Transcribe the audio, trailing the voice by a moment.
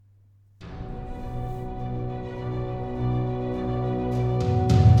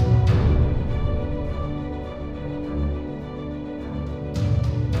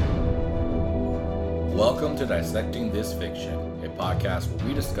Welcome to Dissecting This Fiction, a podcast where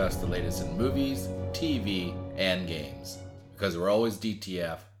we discuss the latest in movies, TV, and games. Because we're always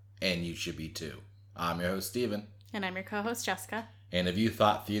DTF, and you should be too. I'm your host, Steven. And I'm your co-host, Jessica. And if you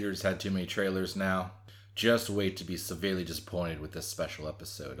thought theaters had too many trailers now, just wait to be severely disappointed with this special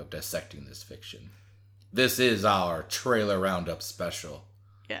episode of Dissecting This Fiction. This is our trailer roundup special.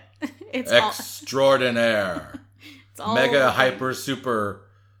 Yeah. It's extraordinaire. It's all Mega hyper super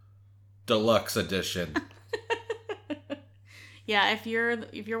deluxe edition. Yeah, if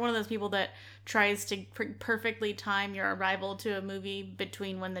you're one of those people that tries to perfectly time your arrival to a movie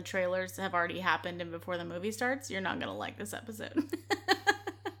between when the trailers have already happened and before the movie starts, you're not going to like this episode.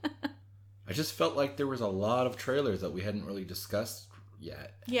 I just felt like there was a lot of trailers that we hadn't really discussed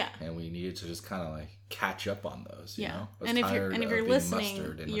yet. Yeah. And we needed to just kind of like catch up on those, you know? I was and if tired you're of being listening,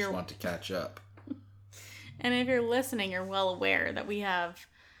 mustard and just want to catch up. And if you're listening, you're well aware that we have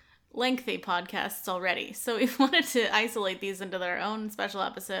lengthy podcasts already. So we wanted to isolate these into their own special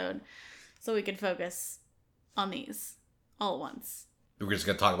episode so we could focus on these all at once. We're just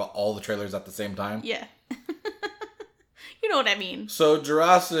going to talk about all the trailers at the same time? Yeah. You know what I mean. So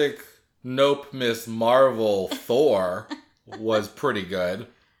Jurassic Nope Miss Marvel Thor was pretty good.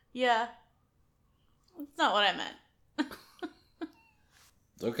 Yeah. That's not what I meant.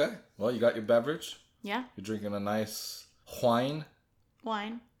 Okay. Well, you got your beverage. Yeah. You're drinking a nice wine.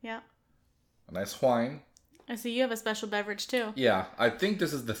 Wine. Yeah. A nice wine. I see you have a special beverage too. Yeah. I think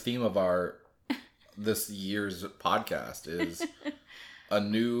this is the theme of this year's podcast is a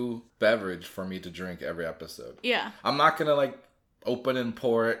new beverage for me to drink every episode. Yeah. I'm not going to like open and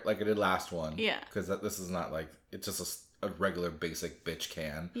pour it like I did last one. Yeah. Because this is not like, it's just a regular basic bitch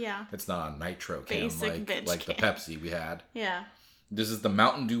can. Yeah. It's not a nitro can Basic bitch like can. the Pepsi we had. Yeah. This is the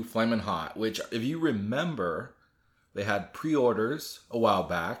Mountain Dew Flamin' Hot, which if you remember, they had pre-orders a while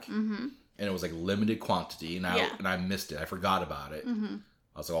back. Mm-hmm. And it was like limited quantity. And I missed it. I forgot about it. Mm-hmm.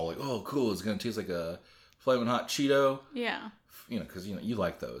 I was all like, oh, cool. It's going to taste like a Flamin' Hot Cheeto. Yeah. You know, because, you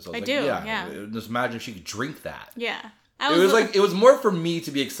like those. I do, yeah. Just imagine if she could drink that. Yeah. It was more for me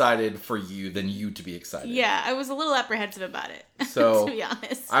to be excited for you than you to be excited. Yeah, I was a little apprehensive about it, so, to be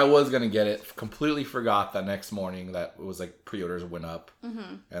honest. I was going to get it. Completely forgot that next morning that it was like pre-orders went up.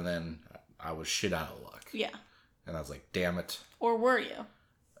 Mm-hmm. And then I was shit out of luck. Yeah. And I was like, damn it. Or were you?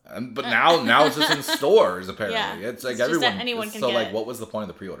 But now it's just in stores, apparently. Yeah. It's like it's anyone can so get like, it. what was the point of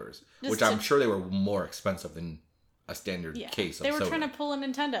the pre-orders? Which I'm sure they were more expensive than a standard case of soda. They were soda. trying to pull a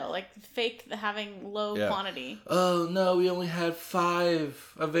Nintendo, like fake having low quantity. Oh, no, we only had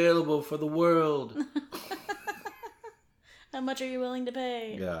 5 available for the world. How much are you willing to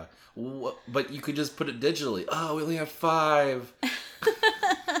pay? Yeah. But you could just put it digitally. Oh, we only have 5.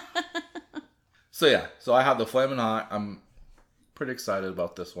 So I have the Flamin' Hot. I'm pretty excited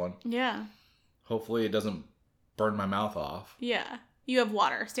about this one. Yeah. Hopefully it doesn't burn my mouth off. Yeah. You have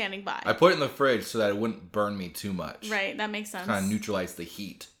water standing by. I put it in the fridge so that it wouldn't burn me too much. Right, that makes sense. Kind of neutralize the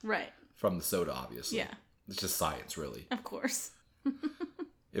heat. Right. From the soda, obviously. Yeah. It's just science, really. Of course.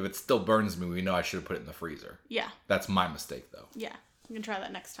 If it still burns me, we know I should have put it in the freezer. Yeah. That's my mistake, though. Yeah. You can try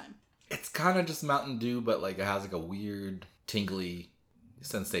that next time. It's kind of just Mountain Dew, but like it has like a weird, tingly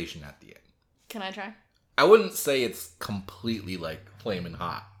sensation at the end. Can I try? I wouldn't say it's completely like Flamin'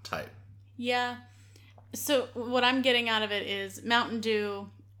 Hot type. Yeah. So what I'm getting out of it is Mountain Dew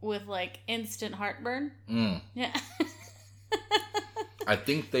with like instant heartburn. Mm. Yeah. I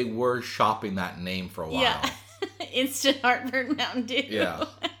think they were shopping that name for a while. Yeah. Instant heartburn Mountain Dew. Yeah.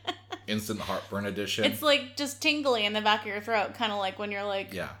 Instant heartburn edition. It's like just tingly in the back of your throat, kind of like when you're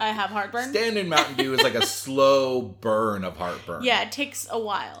like, I have heartburn. Standard Mountain Dew is like a slow burn of heartburn. Yeah, it takes a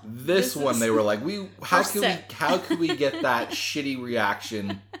while. This one they were like, how could we get that shitty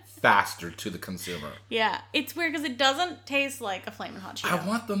reaction faster to the consumer? Yeah, it's weird because it doesn't taste like a Flamin' Hot Cheeto. I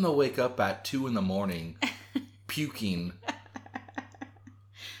want them to wake up at 2 a.m. puking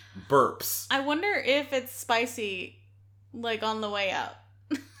burps. I wonder if it's spicy, like on the way out.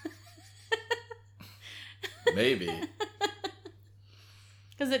 Maybe.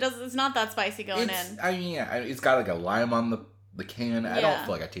 Because it's not that spicy going in. I mean, yeah, it's got like a lime on the can. I don't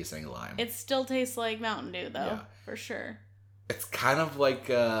feel like I taste any lime. It still tastes like Mountain Dew, though, for sure. It's kind of like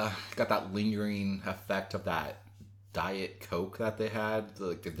got that lingering effect of that Diet Coke that they had,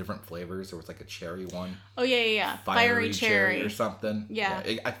 the different flavors. There was like a cherry one. Oh yeah. Fiery cherry or something. Yeah.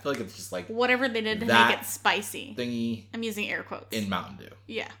 I feel like it's just like whatever they did to make it spicy. Thingy. I'm using air quotes. In Mountain Dew.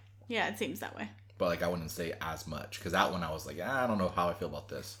 Yeah, it seems that way. But like I wouldn't say as much because that one I was like, I don't know how I feel about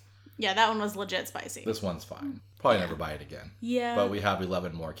this. Yeah, that one was legit spicy. This one's fine. Probably never buy it again. Yeah. But we have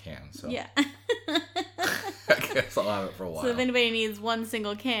 11 more cans, so. Yeah. I guess I'll have it for a while. So if anybody needs one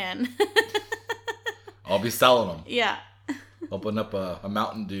single can. I'll be selling them. Yeah. Open up a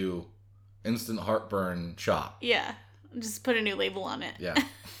Mountain Dew instant heartburn shop. Yeah. Just put a new label on it. Yeah.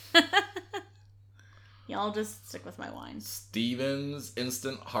 Yeah, I'll just stick with my wine. Steven's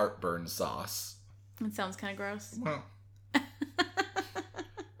instant heartburn sauce. It sounds kind of gross. Well,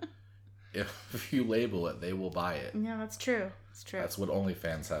 if you label it, they will buy it. Yeah, that's true. It's true. That's what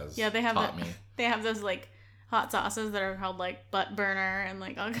OnlyFans has they have taught me. They have those like hot sauces that are called like butt burner and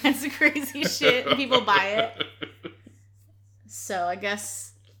like all kinds of crazy shit, and people buy it. So I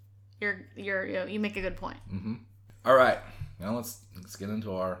guess you make a good point. Mm-hmm. All right, now let's get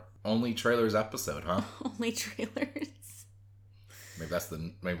into our only trailers episode, huh? Only trailers.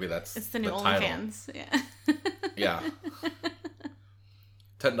 Maybe that's it's the new title. OnlyFans. Yeah. Yeah.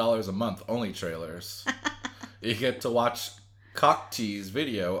 $10 a month, only trailers. You get to watch Cock Tease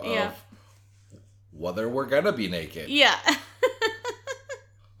video of whether we're gonna be naked. Yeah.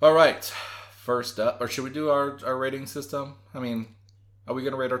 All right. First up, or should we do our rating system? I mean, are we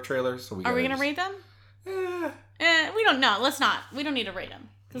gonna rate our trailers? Are we gonna rate them? Eh. We don't know. Let's not. We don't need to rate them.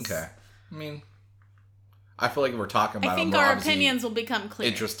 Okay. I mean, I feel like if we're talking about them, I think our opinions will become clear.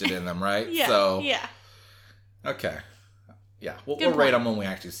 Interested in them, right? Yeah. So, yeah. Okay. Yeah. We'll point. rate them when we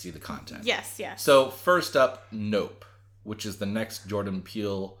actually see the content. Yes. Yes. So first up, Nope, which is the next Jordan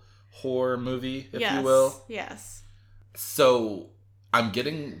Peele horror movie, if you will. Yes. So I'm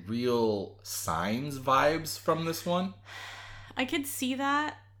getting real Signs vibes from this one. I could see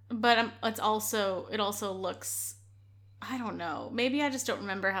that, but it also looks, I don't know. Maybe I just don't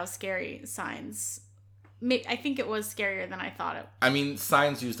remember how scary Signs. I think it was scarier than I thought it. I mean,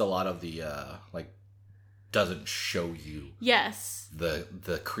 Signs used a lot of the doesn't show you. Yes.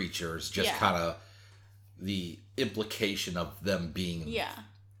 The creatures, just kind of the implication of them being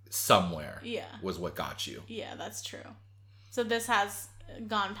somewhere. Yeah. Was what got you. Yeah, that's true. So this has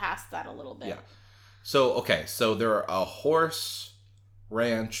gone past that a little bit. Yeah. So there are a horse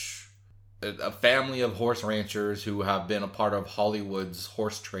ranch, a family of horse ranchers who have been a part of Hollywood's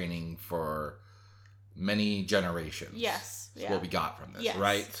horse training for many generations. Yes. That's what we got from this, yes,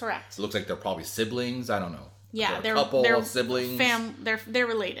 right? Correct. It looks like they're probably siblings. I don't know. Yeah, they're a couple, siblings. They're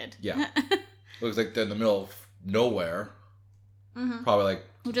related. Yeah. Looks like they're in the middle of nowhere. Mm-hmm. Probably like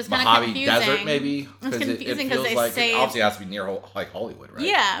which is Mojave Desert, maybe. It's confusing because they like say it obviously has to be near like Hollywood, right?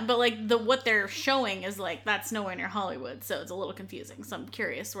 Yeah, but like what they're showing is like that's nowhere near Hollywood, so it's a little confusing. So I'm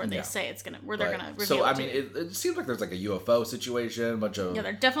curious where they say they're gonna reveal. So I mean, it seems like there's like a UFO situation, a bunch of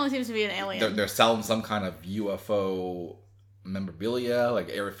there definitely seems to be an alien. They're selling some kind of UFO memorabilia, like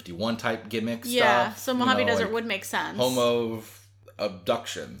Area 51 type gimmick stuff. Yeah, so Mojave Desert like would make sense. Home of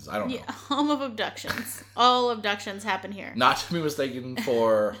abductions. I don't know. Home of abductions. All abductions happen here. Not to be mistaken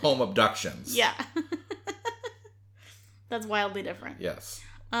for home abductions. Yeah. That's wildly different. Yes.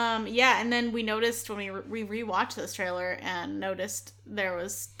 Yeah, and then we noticed when we rewatched this trailer and noticed there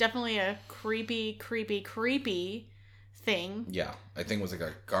was definitely a creepy thing. Yeah, I think it was like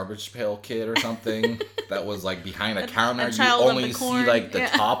a garbage pail kid or something that was like behind a counter. A child you only of the corn. see like the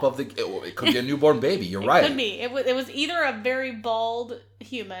top of the. It could be a newborn baby. You're right. It could be. It was either a very bald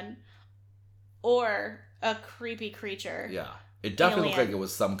human or a creepy creature. Yeah, it definitely looked like it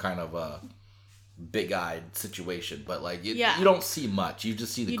was some kind of a big-eyed situation, but like you don't see much. You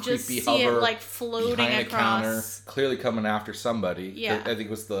just see the creepy hover it, like floating behind across. a counter, clearly coming after somebody. Yeah, I think it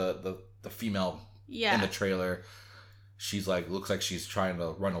was the female in the trailer. She's like, looks like she's trying to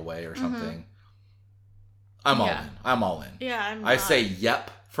run away or something. I'm all in. I'm all in. Yeah, I say yep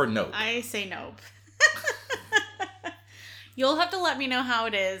for Nope. I say Nope. You'll have to let me know how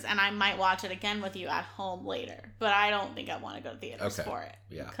it is, and I might watch it again with you at home later. But I don't think I want to go to theaters for it.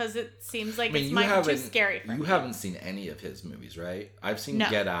 Yeah. Because it seems like it might be too scary for me. You haven't seen any of his movies, right? I've seen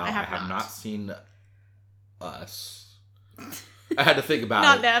Get Out. I have not seen Us. I had to think about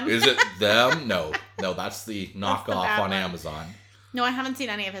Not it. them. Is it them? No, that's the knockoff on Amazon. No, I haven't seen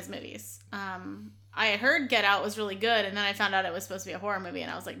any of his movies. I had heard Get Out was really good, and then I found out it was supposed to be a horror movie,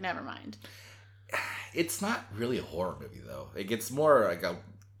 and I was like, never mind. It's not really a horror movie, though. It gets more like a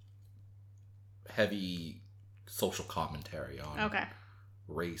heavy social commentary on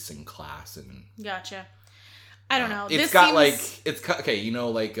race and class and. Gotcha. I don't know. It's okay. You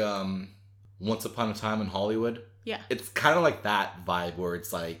know, like Once Upon a Time in Hollywood. Yeah. It's kind of like that vibe where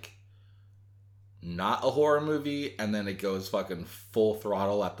it's like not a horror movie and then it goes fucking full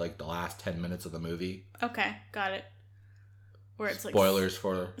throttle at like the last 10 minutes of the movie. Okay, got it. Where it's like spoilers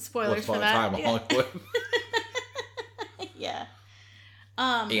for that. Time in Hollywood. Yeah.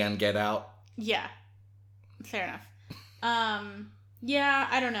 And Get Out. Yeah. Fair enough. Yeah,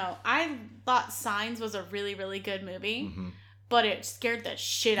 I don't know. I thought Signs was a really, really good movie, but it scared the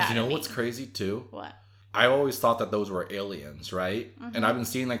shit out of me. You know what's crazy too? What? I always thought that those were aliens, right? And I've been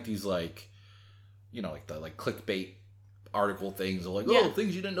seeing like these like, you know, like the like clickbait article things, like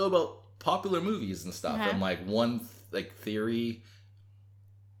things you didn't know about popular movies and stuff. And like one like theory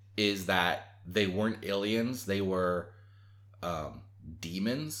is that they weren't aliens; they were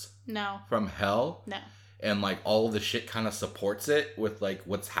demons. No. From hell. No. And like all of the shit kind of supports it with like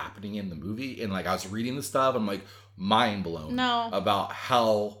what's happening in the movie. And like I was reading the stuff, I'm like mind blown about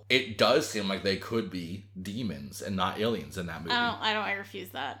how it does seem like they could be demons and not aliens in that movie. I refuse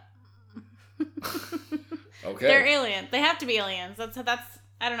that. Okay. They're aliens. They have to be aliens. That's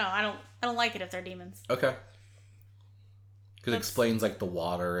I don't know. I don't like it if they're demons. Okay. Because it explains like the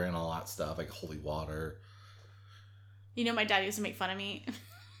water and all that stuff, like holy water. You know, my dad used to make fun of me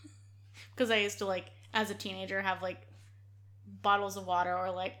because I used to like as a teenager have like bottles of water or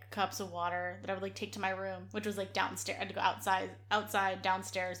like cups of water that I would like take to my room, which was like downstairs. I had to go outside,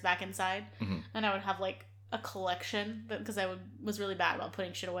 downstairs, back inside, and I would have like a collection because I was really bad about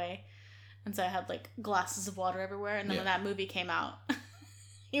putting shit away, and so I had like glasses of water everywhere. And then when that movie came out,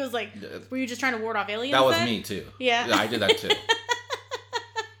 he was like, "Were you just trying to ward off aliens?" That was me too. Yeah, I did that too.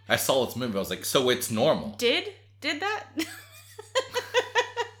 I saw this movie. I was like, so it's normal. Did that?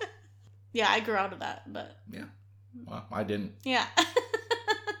 Yeah, I grew out of that, but yeah. Well, I didn't. Yeah.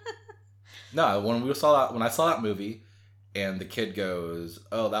 No, when I saw that movie, and the kid goes,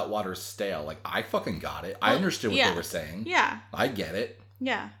 "Oh, that water's stale." Like, I fucking got it. I understood what they were saying. Yeah. I get it.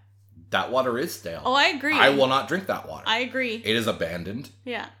 Yeah. That water is stale. Oh, I agree. I will not drink that water. I agree. It is abandoned.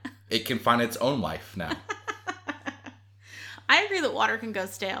 Yeah. It can find its own life now. I agree that water can go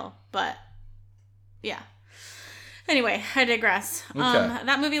stale, but yeah. Anyway, I digress. Okay.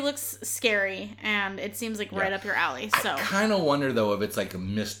 That movie looks scary, and it seems like right up your alley. So I kind of wonder though if it's like a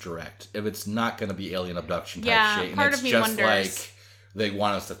misdirect, if it's not going to be alien abduction type shit, and part it's of me just wonders. like they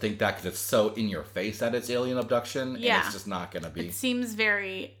want us to think that because it's so in your face that it's alien abduction, and it's just not going to be. It seems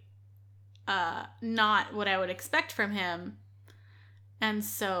very not what I would expect from him. And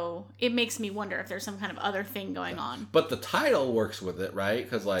so it makes me wonder if there's some kind of other thing going on. But the title works with it, right?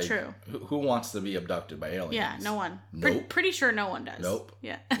 Because like, true. Who wants to be abducted by aliens? Yeah, no one. Nope. Pretty sure no one does. Nope.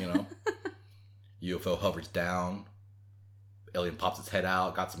 Yeah. You know, UFO hovers down, alien pops its head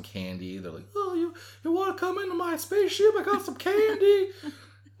out, got some candy. They're like, "Oh, you want to come into my spaceship? I got some candy."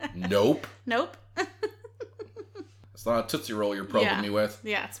 Nope. Nope. It's not a Tootsie Roll you're probing me with.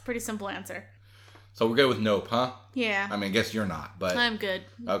 Yeah, it's a pretty simple answer. So we're good with nope, huh? Yeah. I mean, I guess you're not, but... I'm good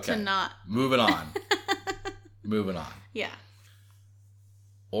to not. Moving on. Moving on. Yeah.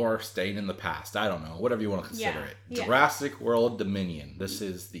 Or staying in the past. I don't know. Whatever you want to consider it. Yeah. Jurassic World Dominion. This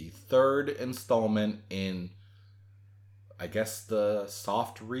is the third installment in, I guess, the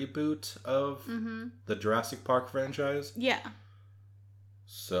soft reboot of the Jurassic Park franchise. Yeah.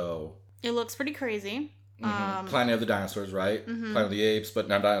 So... It looks pretty crazy. Planet of the Dinosaurs, right? Planet of the Apes, but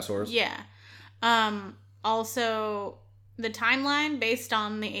not dinosaurs. Yeah. Also, the timeline based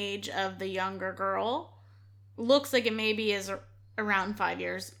on the age of the younger girl looks like it maybe is around 5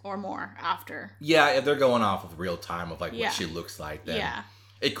 years or more after. Yeah, they're going off of real time of like what she looks like then. Yeah.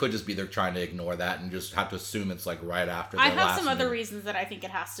 It could just be they're trying to ignore that and just have to assume it's like right after the I have some other reasons that I think it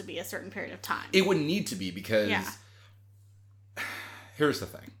has to be a certain period of time. It would need to be because here's the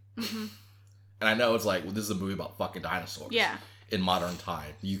thing. And I know it's like, well, this is a movie about fucking dinosaurs. Yeah. In modern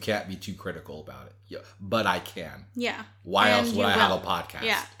time. You can't be too critical about it. Yeah, but I can. Yeah. Why else would I have a podcast?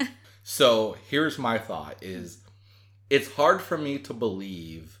 Yeah. So here's my thought is it's hard for me to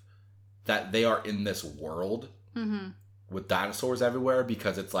believe that they are in this world with dinosaurs everywhere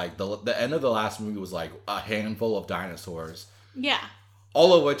because it's like the end of the last movie was like a handful of dinosaurs. Yeah.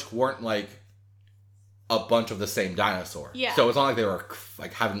 All of which weren't like a bunch of the same dinosaur. Yeah. So it's not like they were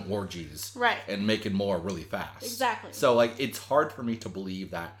like having orgies. Right. And making more really fast. Exactly. So like it's hard for me to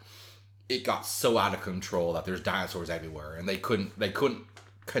believe that it got so out of control that there's dinosaurs everywhere and they couldn't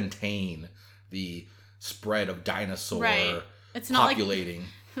contain the spread of dinosaur it's not populating.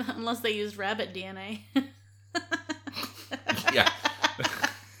 Like, unless they used rabbit DNA. Yeah.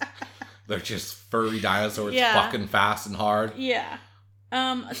 They're just furry dinosaurs fucking fast and hard. Yeah.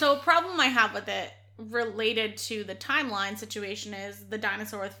 So a problem I have with it related to the timeline situation is the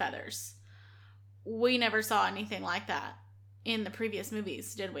dinosaur with feathers. We never saw anything like that in the previous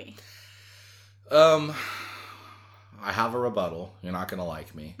movies, did we? I have a rebuttal. You're not gonna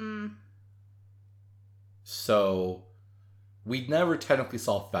like me. So we never technically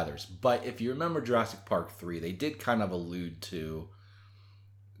saw feathers, but if you remember Jurassic Park 3, they did kind of allude to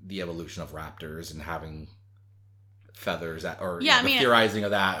the evolution of raptors and having feathers theorizing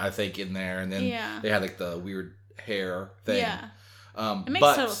of that, I think, in there. And then they had like the weird hair thing. Yeah. It makes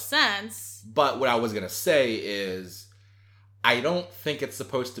total sense. But what I was going to say is, I don't think it's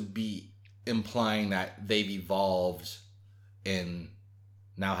supposed to be implying that they've evolved and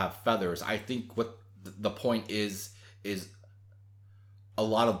now have feathers. I think what the point is a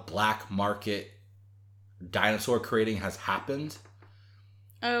lot of black market dinosaur creating has happened.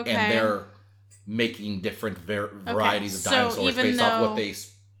 Okay. And they're making different varieties of dinosaurs based off what they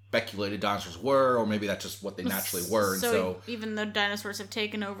speculated dinosaurs were, or maybe that's just what they naturally were. And so even though dinosaurs have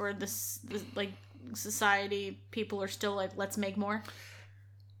taken over this like society, people are still like, let's make more.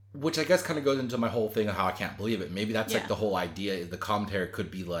 Which I guess kind of goes into my whole thing of how I can't believe it. Maybe that's like the whole idea. The commentary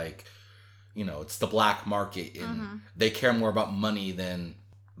could be like, it's the black market, and they care more about money than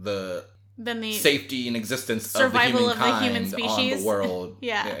the safety and existence of the human species on the world,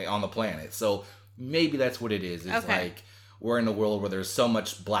 on the planet. So maybe that's what it is. It's like we're in a world where there's so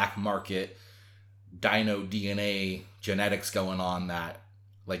much black market dino DNA genetics going on that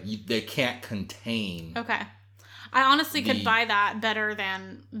like they can't contain. Okay. I honestly could buy that better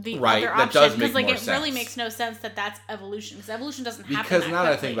than the other option. Does make more sense. Really makes no sense that that's evolution, because evolution doesn't happen because now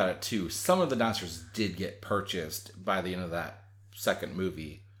that I think about it too, some of the dinosaurs did get purchased by the end of that second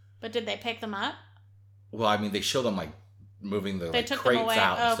movie. But did they pick them up? Well, I mean, they show them like moving the crates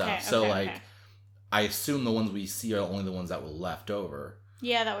out and stuff. So I assume the ones we see are only the ones that were left over.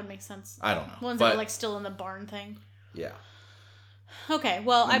 Yeah, that would make sense. I don't know. Ones that were like still in the barn thing. Yeah. Okay,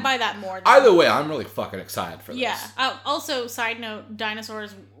 well, I buy that more. Either way, I'm really fucking excited for this. Yeah. Also, side note,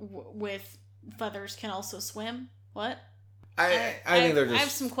 dinosaurs with feathers can also swim. What? I think they're just... I have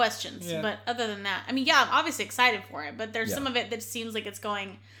some questions, but other than that... I mean, yeah, I'm obviously excited for it, but there's some of it that seems like it's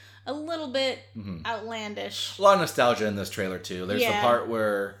going a little bit outlandish. A lot of nostalgia in this trailer, too. There's the part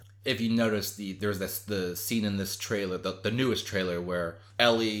where, if you notice, there's the scene in this trailer, the newest trailer, where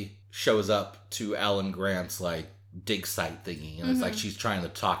Ellie shows up to Alan Grant's, like, dig site thingy, and it's like she's trying to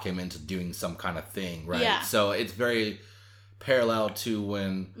talk him into doing some kind of thing, right? Yeah. So it's very parallel to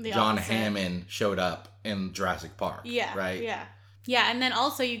when John Hammond showed up in Jurassic Park. Yeah. Right? Yeah. Yeah, and then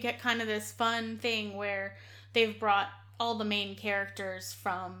also you get kind of this fun thing where they've brought all the main characters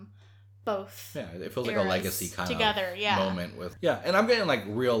from both. Yeah, it feels like a legacy kind together, of moment with. Yeah, and I'm getting like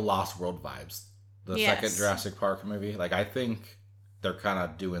real Lost World vibes. The second Jurassic Park movie. Like, I think they're kind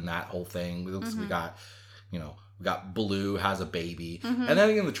of doing that whole thing. We got, we got Blue has a baby. And then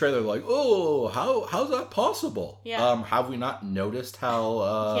in the trailer, they're like, oh, how's that possible? Yeah. Have we not noticed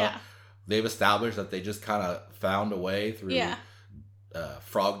how they've established that they just kind of found a way through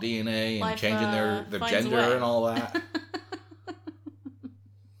frog DNA and life, changing their gender and all that?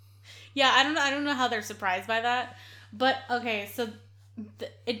 Yeah, I don't know how they're surprised by that. But, okay, so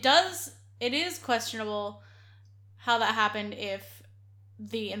it is questionable how that happened if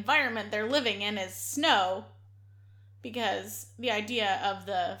the environment they're living in is snow. Because the idea of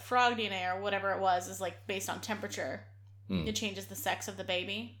the frog DNA or whatever it was is like based on temperature. It changes the sex of the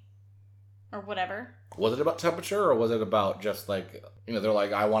baby. Or whatever. Was it about temperature, or was it about just like, they're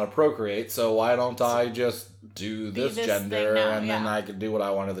like, I want to procreate, so why don't I just do this gender and then I can do what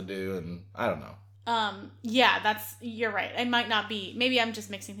I wanted to do, and I don't know. Yeah, you're right. It might not be, maybe I'm just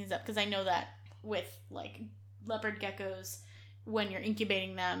mixing things up, because I know that with like leopard geckos, when you're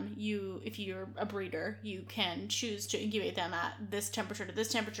incubating them, if you're a breeder, you can choose to incubate them at this temperature to this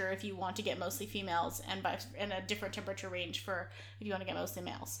temperature if you want to get mostly females, and a different temperature range for if you want to get mostly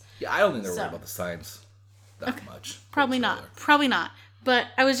males. Yeah, I don't think they're worried about the science that much. Probably not. But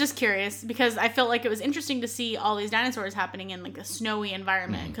I was just curious because I felt like it was interesting to see all these dinosaurs happening in like a snowy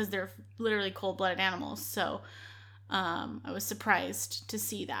environment because they're literally cold-blooded animals. So I was surprised to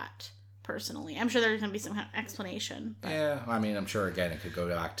see that. Personally, I'm sure there's going to be some kind of explanation. But. Yeah, I mean, I'm sure again it could go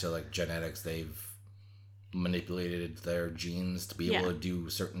back to like genetics. They've manipulated their genes to be able to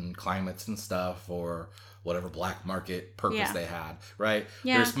do certain climates and stuff, or whatever black market purpose they had. Right?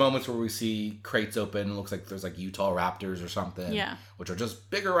 Yeah. There's moments where we see crates open. And it looks like there's like Utah raptors or something. Yeah. Which are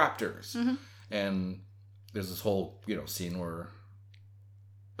just bigger raptors. And there's this whole scene where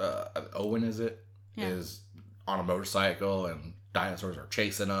Owen is on a motorcycle and dinosaurs are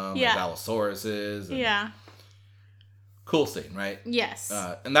chasing them. There's Allosauruses. And cool scene, right? Yes.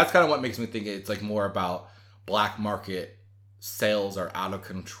 And that's kind of what makes me think it's like more about black market sales are out of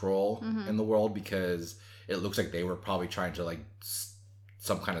control in the world, because it looks like they were probably trying to like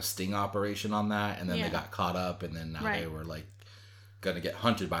some kind of sting operation on that, and then they got caught up, and then now they were like gonna get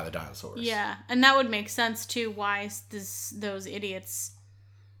hunted by the dinosaurs. Yeah, and that would make sense too. Why those idiots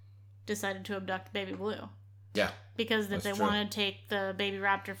decided to abduct Baby Blue? Yeah. Because if they want to take the baby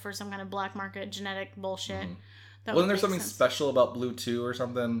raptor for some kind of black market genetic bullshit. Wasn't there something special about Blue too or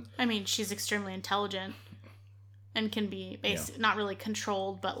something? I mean, she's extremely intelligent. and can be not really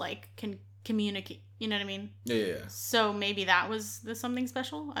controlled, but like can communicate. You know what I mean? Yeah. So maybe that was something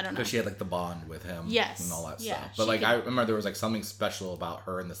special. I don't know. Because she had like the bond with him. Yes. And all that stuff. But like I remember there was like something special about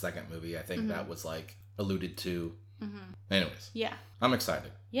her in the second movie. I think that was like alluded to. Anyways. Yeah. I'm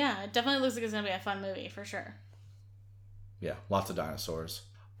excited. Yeah, it definitely looks like it's gonna be a fun movie for sure. Yeah, lots of dinosaurs.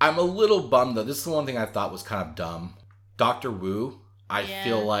 I'm a little bummed though. This is the one thing I thought was kind of dumb. Dr. Wu, I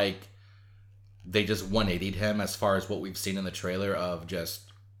feel like they just 180'd him as far as what we've seen in the trailer of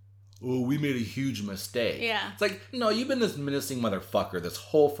just, oh, we made a huge mistake. Yeah. It's like, no, you've been this menacing motherfucker this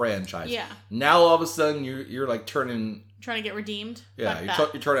whole franchise. Yeah. Now all of a sudden you're like trying to get redeemed. Yeah,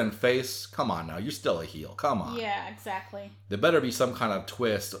 you're turning face. Come on now, you're still a heel. Come on. Yeah, exactly. There better be some kind of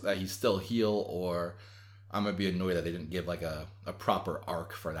twist that he's still heel, or I'm gonna be annoyed that they didn't give like a proper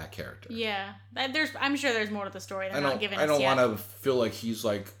arc for that character. Yeah, I'm sure there's more to the story. They're not giving us I don't yet. want to feel like he's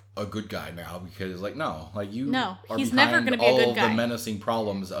like a good guy now, because like no, like you. No, he's never going to be a good guy. All the menacing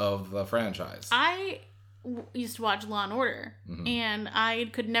problems of the franchise. I used to watch Law and Order, and I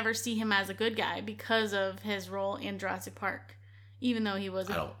could never see him as a good guy because of his role in Jurassic Park. Even though he was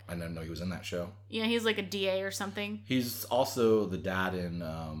I didn't know he was in that show. Yeah, he's like a DA or something. He's also the dad in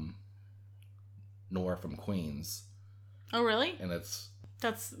Nora from Queens. Oh, really? And that's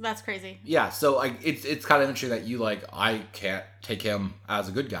crazy. Yeah, so like it's kind of interesting that you like I can't take him as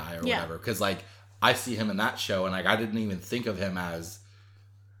a good guy or whatever, because like I see him in that show and like I didn't even think of him as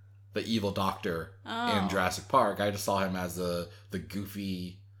the evil doctor in Jurassic Park. I just saw him as the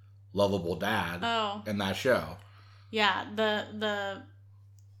goofy, lovable dad in that show. Yeah, the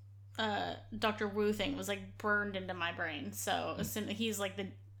Dr. Wu thing was like burned into my brain. So he's like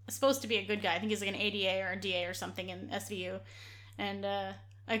supposed to be a good guy. I think he's like an ADA or a DA or something in SVU, and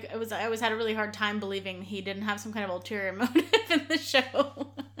I always had a really hard time believing he didn't have some kind of ulterior motive in the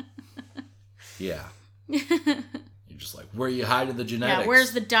show. Yeah. You're just like, where are you hiding the genetics? Yeah,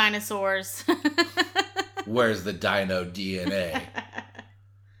 where's the dinosaurs? Where's the dino DNA?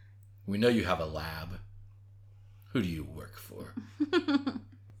 We know you have a lab. Who do you work for?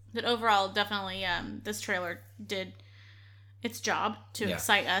 But overall, definitely, this trailer did its job to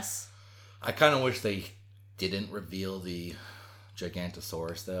excite us. I kind of wish they didn't reveal the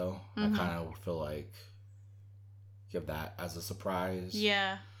Gigantosaurus, though. I kind of feel like give that as a surprise.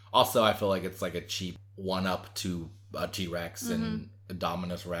 Yeah. Also, I feel like it's like a cheap one-up to a T-Rex and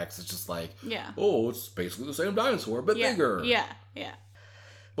Indominus Rex. It's just like, it's basically the same dinosaur, but bigger. Yeah.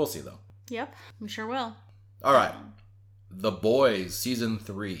 We'll see, though. Yep, we sure will. All right. The Boys, Season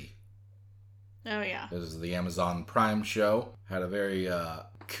 3. Oh, yeah. This is the Amazon Prime show. Had a very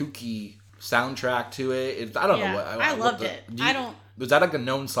kooky soundtrack to it. I don't know what... I loved it. Was that like a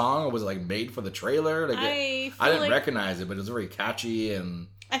known song, or was it like made for the trailer? Like I didn't recognize it, but it was very catchy, and...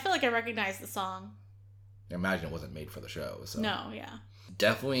 I feel like I recognized the song. I imagine it wasn't made for the show. So. No, yeah.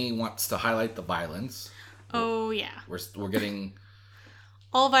 Definitely wants to highlight the violence. Oh, yeah. We're getting...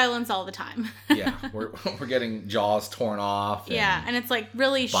 all violence all the time. Yeah, we're getting jaws torn off. And it's like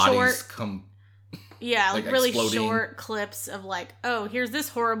really bodies short. Like really exploding. Short clips of like, oh, here's this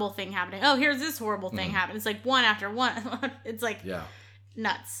horrible thing happening. Oh, here's this horrible thing happening. It's like one after one. It's like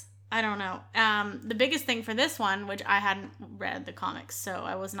nuts. I don't know. The biggest thing for this one, which I hadn't read the comics, so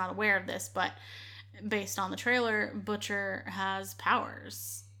I was not aware of this, but based on the trailer, Butcher has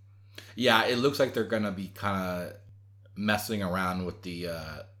powers. Yeah, it looks like they're gonna be kind of messing around with the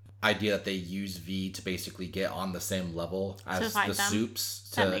idea that they use V to basically get on the same level as the Supes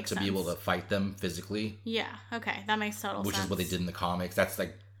to be able to fight them physically. Yeah, okay, that makes total sense. Which is what they did in the comics.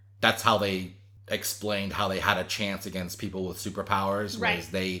 That's how they explained how they had a chance against people with superpowers, whereas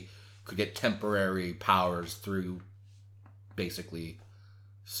they could get temporary powers through basically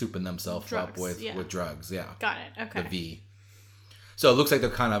souping themselves up with drugs. Yeah, got it. Okay, the V. So it looks like they're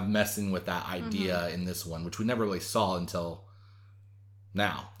kind of messing with that idea in this one, which we never really saw until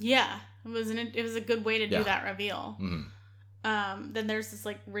now. Yeah, it was a good way to do that reveal. Then there's this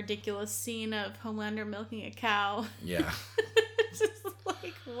like ridiculous scene of Homelander milking a cow. Yeah. Just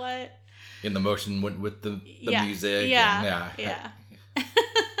like what? In the motion with the music. Yeah.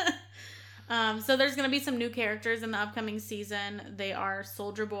 So there's gonna be some new characters in the upcoming season. They are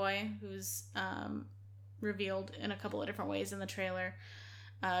Soldier Boy, who's revealed in a couple of different ways in the trailer.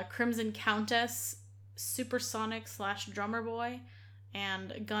 Crimson Countess, Supersonic / Drummer Boy,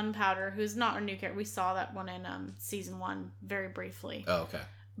 and Gunpowder, who's not a new character. We saw that one in season 1 very briefly. Oh, okay.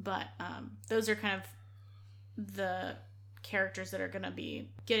 But those are kind of the characters that are going to be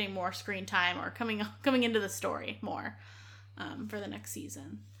getting more screen time or coming into the story more for the next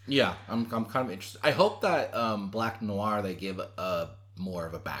season. Yeah, I'm kind of interested. I hope that Black Noir, they give a more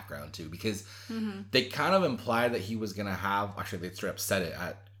of a background to, because they kind of implied that he was going to have, actually they straight up said it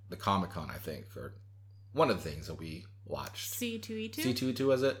at the Comic-Con, I think, or one of the things that we watched. C2E2? C2E2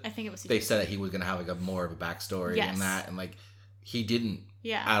 was it? I think it was C2E2. They said that he was going to have like a more of a backstory in that, and like he didn't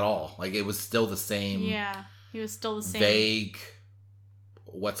at all. Like it was still the same. Yeah, he was still the same vague.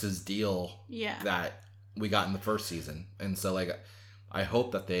 What's his deal? Yeah, that we got in the first season, and so like I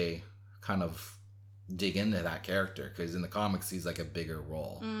hope that they kind of dig into that character, because in the comics he's like a bigger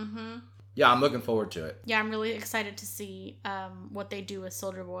role. Yeah, I'm looking forward to it. Yeah, I'm really excited to see what they do with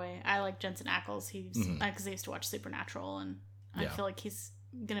Soldier Boy. I like Jensen Ackles. He's because I used to watch Supernatural, and I feel like he's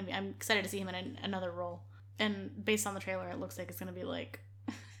gonna be. I'm excited to see him in another role. And based on the trailer, it looks like it's gonna be like,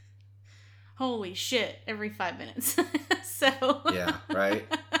 holy shit, every 5 minutes. So yeah, right.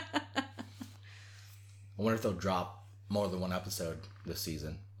 I wonder if they'll drop more than one episode this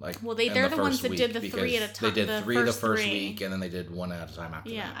season. Like, well, they're the ones that did the 3 at a time. They did 3 the first week, and then they did 1 at a time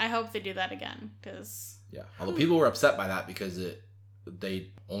after that. Yeah, I hope they do that again, because... Yeah, although people were upset by that because they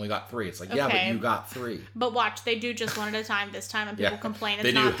only got 3. It's like, yeah, but you got 3. But watch, they do just 1 at a time this time, and people complain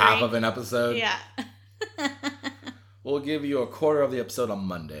it's not 3. They do half of an episode. Yeah. We'll give you a quarter of the episode on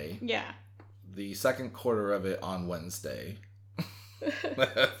Monday. Yeah. The second quarter of it on Wednesday.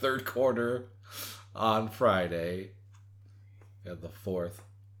 Third quarter on Friday. Yeah, the 4th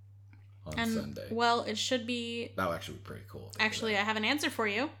on Sunday. Well, it should be... That would actually be pretty cool. Actually, I have an answer for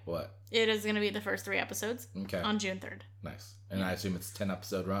you. What? It is going to be the first 3 episodes. Okay. On June 3rd. Nice. And I assume it's a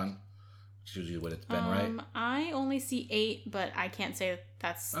 10-episode run? Which is usually what it's been, right? I only see 8, but I can't say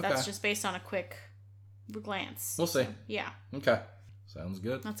that's just based on a quick glance. We'll see. So, yeah. Okay. Sounds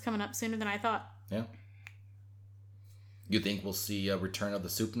good. That's coming up sooner than I thought. Yeah. You think we'll see a return of the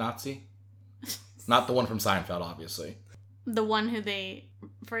Soup Nazi? Not the one from Seinfeld, obviously. The one who they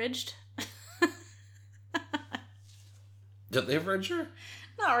fridged? Did they fridge her?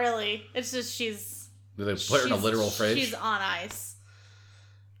 Not really. It's just she's... Did they put her in a literal fridge? She's on ice.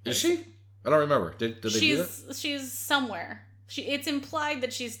 Is she? I don't remember. Did they do that? She's somewhere. It's implied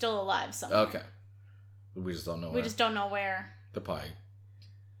that she's still alive somewhere. Okay. We just don't know where. We just don't know where. They're probably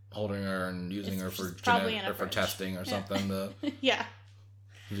holding her and using her for for testing or something to yeah.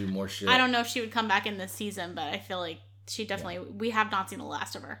 do more shit. I don't know if she would come back in this season, but I feel like she definitely... Yeah. We have not seen the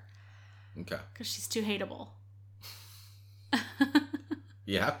last of her. Okay. Because she's too hateable.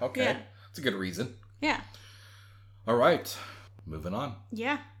 Yeah, okay. Yeah. That's a good reason. Yeah. All right. Moving on.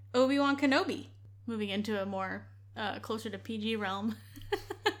 Yeah. Obi-Wan Kenobi. Moving into a more closer to PG realm.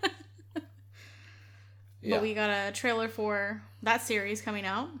 Yeah. But we got a trailer for that series coming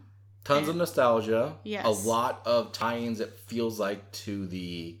out. Tons of nostalgia. Yes. A lot of tie-ins, it feels like, to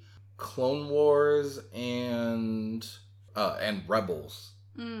the Clone Wars and Rebels.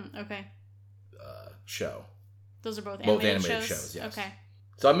 Okay. Show. Those are both animated shows. Yes. Okay.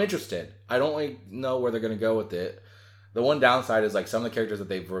 So I'm interested. I don't really know where they're going to go with it. The one downside is like some of the characters that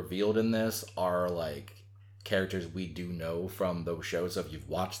they've revealed in this are like characters we do know from those shows. So if you've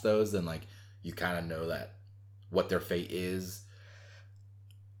watched those, then like you kind of know that what their fate is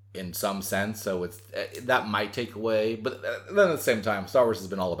in some sense. So it's that might take away, but then at the same time, Star Wars has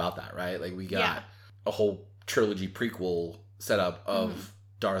been all about that, right? Like we got a whole trilogy prequel setup of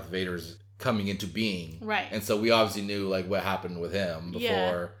Darth Vader's coming into being, right? And so we obviously knew like what happened with him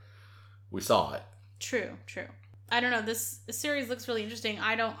before we saw it. True. I don't know. This series looks really interesting.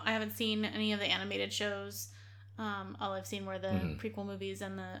 I haven't seen any of the animated shows. All I've seen were the prequel movies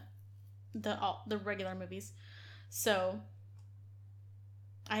and the regular movies. So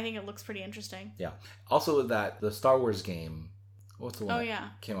I think it looks pretty interesting. Yeah. Also, the Star Wars game. What's the one? Oh yeah.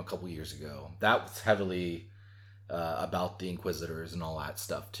 Came a couple years ago. That was heavily about the Inquisitors and all that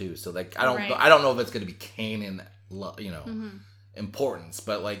stuff too. So like I don't know if it's going to be canon, importance,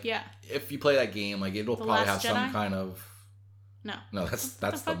 but like if you play that game, like it'll probably have Jedi? Some kind of no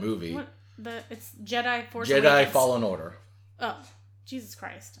that's the movie. It's Jedi Force Jedi Awakens. Fallen Order. Oh, Jesus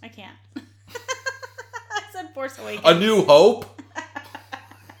Christ! I can't. I said Force Awakens. A New Hope.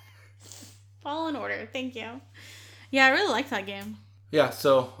 Fallen Order. Thank you. Yeah, I really like that game. Yeah.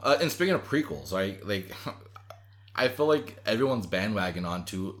 So, and speaking of prequels, right? Like, I feel like everyone's bandwagon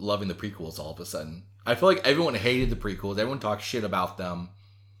onto loving the prequels all of a sudden. I feel like everyone hated the prequels. Everyone talked shit about them,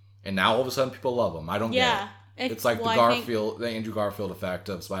 and now all of a sudden people love them. I don't get it. It's like the Andrew Garfield effect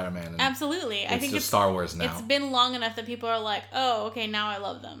of Spider-Man. Absolutely. I think it's Star Wars now. It's been long enough that people are like, oh, okay, now I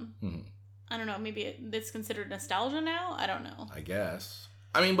love them. Mm-hmm. I don't know. Maybe it's considered nostalgia now? I don't know. I guess.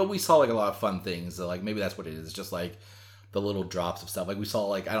 I mean, but we saw like a lot of fun things. So, like maybe that's what it is. Just like the little drops of stuff. Like we saw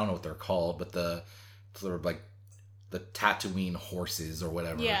like, I don't know what they're called, but the sort of like the Tatooine horses or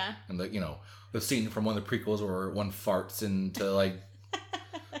whatever. Yeah. And the scene from one of the prequels where one farts into like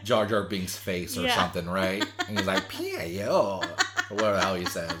Jar Jar Binks' face or something, right? And he's like, P.A.O. or whatever the hell he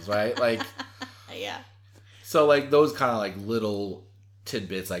says, right? Like, yeah. So, like, those kind of, like, little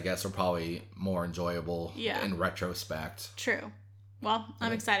tidbits, I guess, are probably more enjoyable in retrospect. True. Well,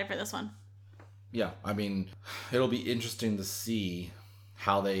 I'm excited for this one. Yeah, I mean, it'll be interesting to see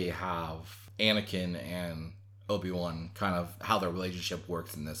how they have Anakin and Obi-Wan, kind of how their relationship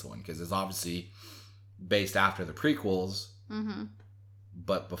works in this one, because it's obviously based after the prequels,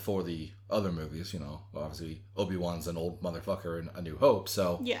 but before the other movies, you know. Obviously, Obi-Wan's an old motherfucker in A New Hope,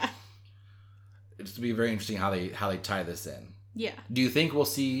 so yeah, it's to be very interesting how they tie this in. Yeah. Do you think we'll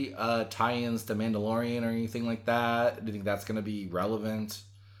see tie-ins to Mandalorian or anything like that? Do you think that's going to be relevant?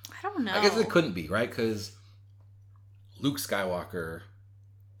 I don't know. I guess it couldn't be, right? Because Luke Skywalker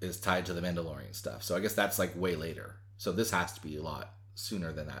is tied to the Mandalorian stuff. So I guess that's like way later. So this has to be a lot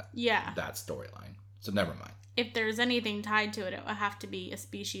sooner than that. Yeah. That storyline. So never mind. If there's anything tied to it, it would have to be a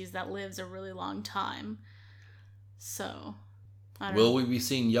species that lives a really long time. So, I don't know. Will we be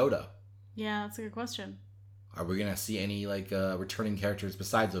seeing Yoda? Yeah, that's a good question. Are we going to see any like returning characters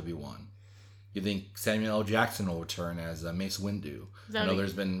besides Obi-Wan? You think Samuel L. Jackson will return as Mace Windu? I know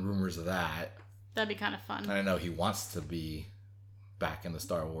there's been rumors of that. That'd be kind of fun. I know he wants to be back in the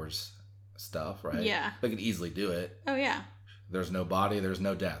Star Wars stuff, right? Yeah. They could easily do it. Oh, yeah. There's no body, there's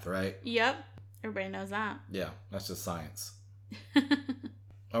no death, right? Yep. Everybody knows that. Yeah, that's just science.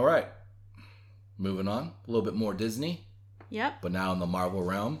 All right. Moving on. A little bit more Disney. Yep. But now in the Marvel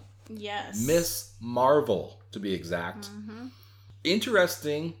realm. Yes. Miss Marvel, to be exact. Mm-hmm.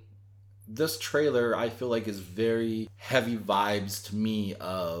 Interesting. This trailer, I feel like, is very heavy vibes to me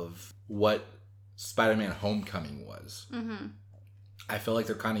of what Spider-Man Homecoming was. Mm-hmm. I feel like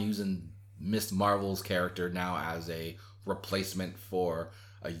they're kind of using Miss Marvel's character now as a replacement for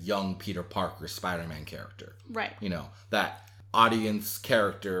a young Peter Parker Spider-Man character. Right. You know, that audience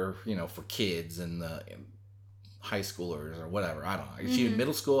character, you know, for kids and the high schoolers or whatever. I don't know. Is she in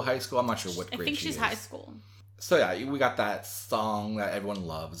middle school, high school? I'm not sure what grade she is. I think she's high school. So yeah, we got that song that everyone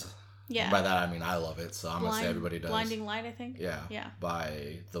loves. Yeah. By that I mean I love it, so I'm going to say everybody does. Blinding Light, I think. Yeah. Yeah.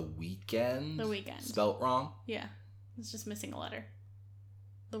 By The Weeknd. The Weeknd. Spelt wrong? Yeah. It's just missing a letter.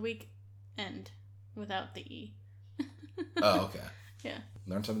 The Weeknd without the E. Oh, okay. Yeah.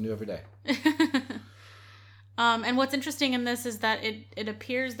 Learn something new every day. And what's interesting in this is that it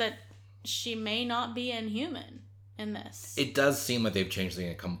appears that she may not be Inhuman in this. It does seem like they've changed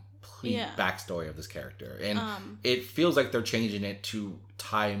the complete backstory of this character. And it feels like they're changing it to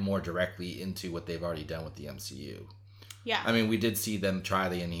tie more directly into what they've already done with the MCU. Yeah. I mean, we did see them try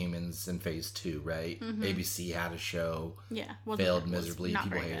the Inhumans in Phase 2, right? Mm-hmm. ABC had a show. Yeah. Failed miserably.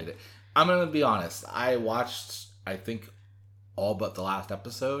 People hated it. I'm going to be honest. I watched, I think, all but the last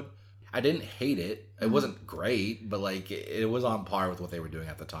episode. I didn't hate it. It wasn't great, but like it was on par with what they were doing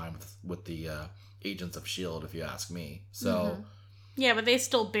at the time with the Agents of S.H.I.E.L.D., if you ask me. So... Yeah, but they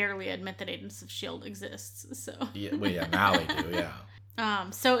still barely admit that Agents of S.H.I.E.L.D. exists, so... Yeah, well, yeah, now they do, yeah.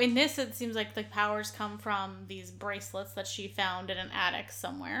 So in this, it seems like the powers come from these bracelets that she found in an attic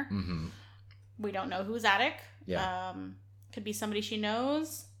somewhere. Mm-hmm. We don't know whose attic. Yeah. Could be somebody she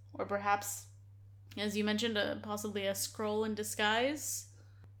knows, or perhaps, as you mentioned, possibly a Skrull in disguise.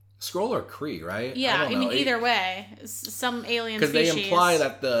 Skrull or Kree, right? Yeah, I mean, either way, some alien species. Because they imply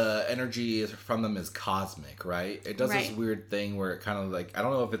that the energy from them is cosmic, right? It does this weird thing where it kind of like, I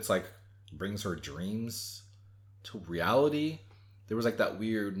don't know if it's like brings her dreams to reality. There was like that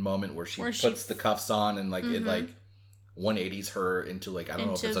weird moment where she puts the cuffs on and like it like 180s her into like, I don't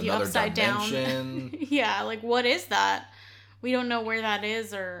know if it's another dimension. Yeah, like what is that? We don't know where that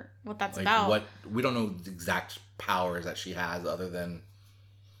is or what that's like about. We don't know the exact powers that she has other than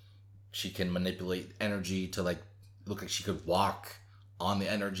she can manipulate energy to like look like she could walk on the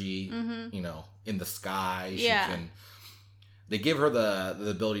energy, you know, in the sky. Yeah. She can. They give her the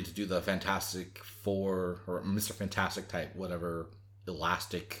ability to do the Fantastic Four or Mr. Fantastic type, whatever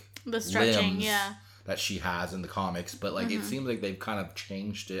elastic the stretching, limbs that she has in the comics. But like it seems like they've kind of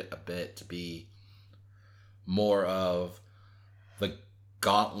changed it a bit to be more of the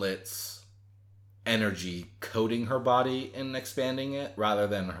gauntlets energy coating her body and expanding it rather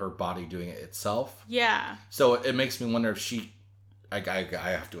than her body doing it itself. Yeah. So it makes me wonder if she... I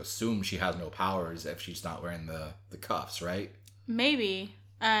have to assume she has no powers if she's not wearing the cuffs, right? Maybe.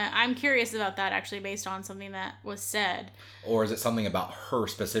 I'm curious about that, actually, based on something that was said. Or is it something about her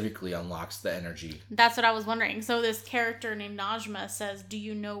specifically unlocks the energy? That's what I was wondering. So this character named Najma says, "Do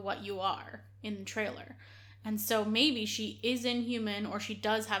you know what you are?" in the trailer. And so maybe she is Inhuman or she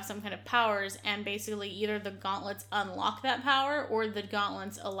does have some kind of powers and basically either the gauntlets unlock that power or the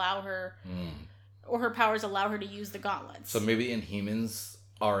gauntlets allow her or her powers allow her to use the gauntlets. So maybe Inhumans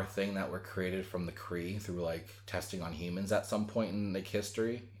are a thing that were created from the Kree through like testing on humans at some point in like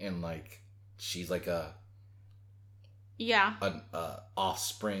history, and like she's like an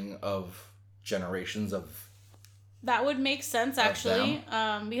offspring of generations of. That would make sense, actually,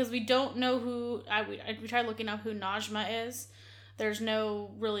 because we don't know who. We tried looking up who Najma is. There's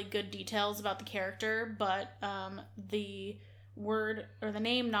no really good details about the character, but the word or the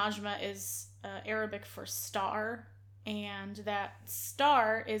name Najma is Arabic for star, and that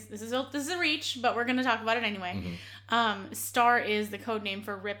star is this is a reach, but we're going to talk about it anyway. Mm-hmm. Star is the code name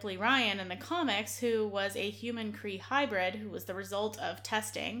for Ripley Ryan in the comics, who was a human Kree hybrid who was the result of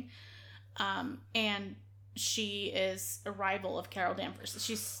testing, and she is a rival of Carol Danvers.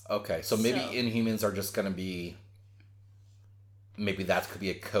 She's okay. So maybe Inhumans are just going to be. Maybe that could be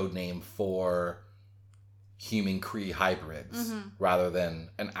a code name for human Kree hybrids, rather than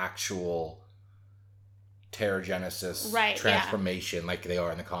an actual Terrigenesis transformation like they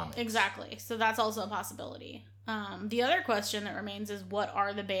are in the comics. Exactly. So that's also a possibility. The other question that remains is, what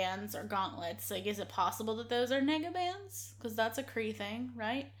are the bands or gauntlets? Like, is it possible that those are nega bands? Because that's a Kree thing,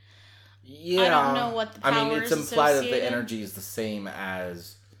 right? Yeah. I don't know what the powers I mean, it's implied that the energy is the same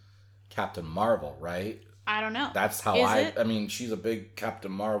as Captain Marvel, right? I don't know. That's how I mean, she's a big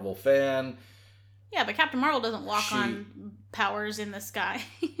Captain Marvel fan. Yeah, but Captain Marvel doesn't walk on powers in the sky.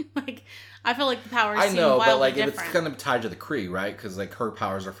 Like, I feel like the powers seem wildly but like different. if it's kind of tied to the Kree, right? Because like her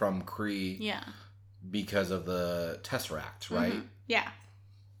powers are from Kree. Yeah. Because of the Tesseract, right? Mm-hmm. Yeah.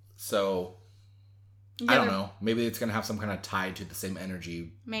 So I don't know. Maybe it's gonna have some kind of tie to the same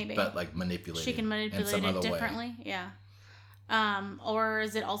energy. Maybe. But like manipulate. She can manipulate it differently. Way. Yeah. Or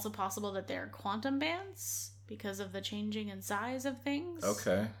is it also possible that they're quantum bands because of the changing in size of things?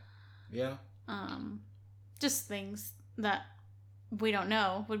 Okay. Yeah. Just things that we don't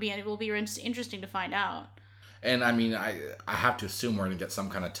know will be interesting to find out. And I mean, I have to assume we're gonna get some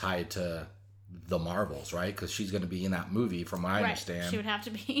kind of tie to the Marvels, right? Because she's gonna be in that movie, from what I understand. She would have to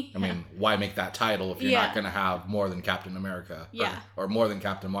be. I mean, why make that title if you're not gonna have more than Captain America? Or more than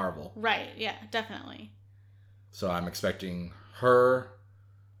Captain Marvel? Right. Yeah. Definitely. So I'm expecting her,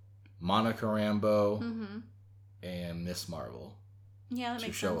 Monica Rambeau, and Miss Marvel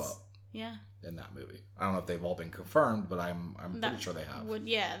to show up. Yeah. In that movie. I don't know if they've all been confirmed, but I'm pretty sure they have.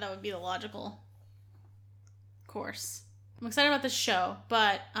 That would be the logical course. I'm excited about this show,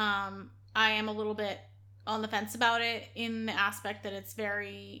 but I am a little bit on the fence about it in the aspect that it's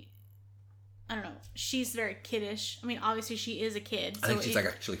very, I don't know, she's very kiddish. I mean, obviously she is a kid. I think she's like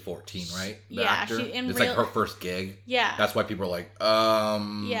actually 14, right? The yeah, actor. It's like her first gig. Yeah. That's why people are like,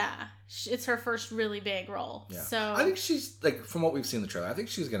 Yeah. It's her first really big role. Yeah. So I think she's, like, from what we've seen in the trailer, I think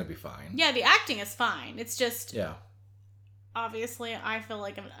she's going to be fine. Yeah, the acting is fine. It's just... Yeah. Obviously, I feel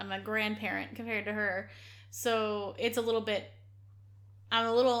like I'm a grandparent compared to her. So it's a little bit... I'm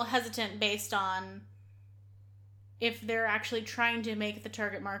a little hesitant based on if they're actually trying to make the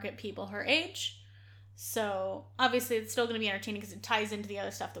target market people her age. So obviously it's still going to be entertaining because it ties into the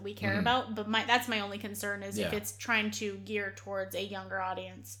other stuff that we care about. But that's my only concern is if it's trying to gear towards a younger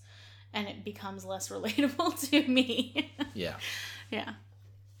audience and it becomes less relatable to me. Yeah. Yeah.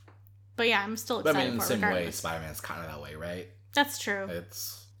 But yeah, I'm still excited for it. I mean, in the same way, Spider-Man's kind of that way, right? That's true.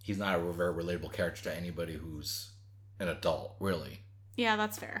 He's not a very relatable character to anybody who's an adult, really. Yeah,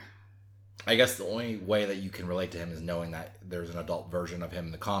 that's fair. I guess the only way that you can relate to him is knowing that there's an adult version of him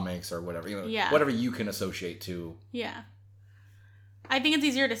in the comics or whatever. Whatever you can associate to. Yeah. I think it's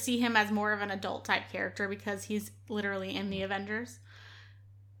easier to see him as more of an adult type character because he's literally in the Avengers.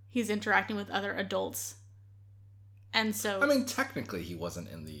 He's interacting with other adults. And so... I mean, technically he wasn't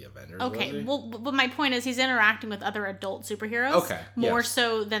in the Avengers, okay, well, but my point is he's interacting with other adult superheroes. Okay, more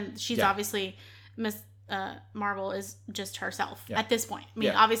so than she's obviously... Miss Marvel is just herself at this point. I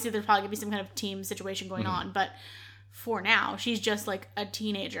mean, obviously there's probably going to be some kind of team situation going on, but for now, she's just like a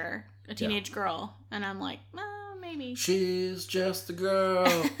teenage girl. And I'm like, maybe. She's just a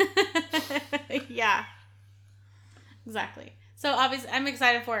girl. Yeah. Exactly. So obviously, I'm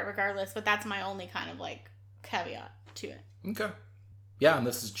excited for it regardless, but that's my only kind of like caveat to it. Okay. Yeah, and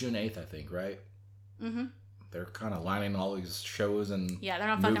this is June 8th, I think, right? Mm-hmm. They're kind of lining all these shows and they're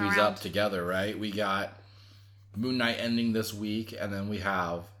not fucking movies around. Up together, right? We got Moon Knight ending this week, and then we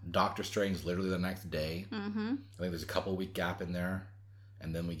have Doctor Strange literally the next day. Mm-hmm. I think there's a couple week gap in there,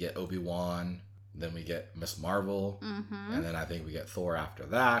 and then we get Obi-Wan, then we get Miss Marvel, and then I think we get Thor after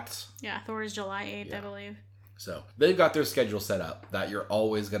that. Yeah, Thor is July 8th, I believe. So they've got their schedule set up that you're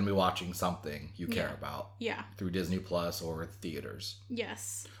always going to be watching something you care about. Yeah. Through Disney Plus or theaters.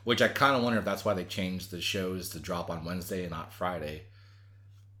 Yes. Which I kind of wonder if that's why they changed the shows to drop on Wednesday and not Friday.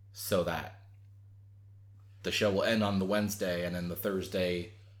 So that the show will end on the Wednesday, and then the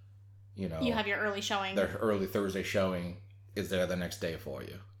Thursday, you have your early showing. Their early Thursday showing is there the next day for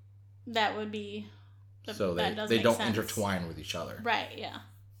you. That would be. So they don't intertwine with each other. Right. Yeah.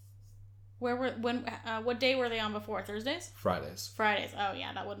 What day were they on before? Thursdays? Fridays. Oh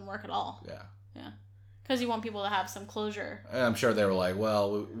yeah, that wouldn't work at all. Yeah. Yeah. Because you want people to have some closure. And I'm sure they were like,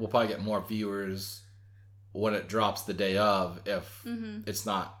 well, we'll probably get more viewers when it drops the day of if it's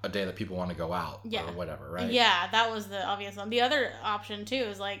not a day that people want to go out or whatever, right? Yeah, that was the obvious one. The other option too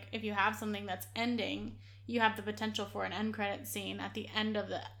is like if you have something that's ending, you have the potential for an end credit scene at the end of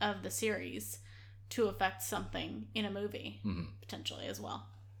the series to affect something in a movie potentially as well.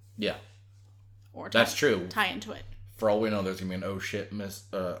 Yeah. Or that's true. Tie into it. For all we know, there's gonna be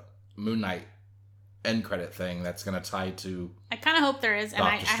an Moon Knight end credit thing that's gonna tie to. I kind of hope there is, and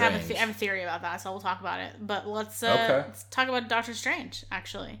I have a theory about that, so we'll talk about it. But let's talk about Doctor Strange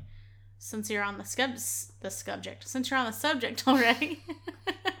actually, since you're on the subject. Since you're on the subject already.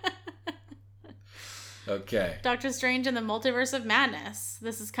 Okay. Doctor Strange and the Multiverse of Madness.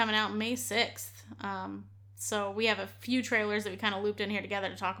 This is coming out May 6th. So we have a few trailers that we kind of looped in here together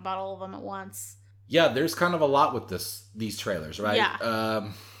to talk about all of them at once. Yeah, there's kind of a lot with these trailers, right?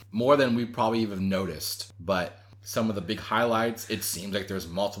 Yeah. More than we probably even noticed. But some of the big highlights, it seems like there's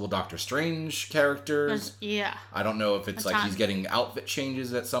multiple Doctor Strange characters. Yeah. I don't know if it's like he's getting outfit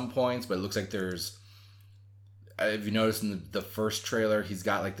changes at some points, but it looks like there's... If you notice in the first trailer, he's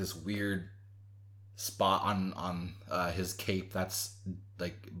got like this weird spot on his cape that's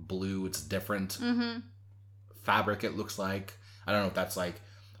like blue. It's different fabric, it looks like. I don't know if that's like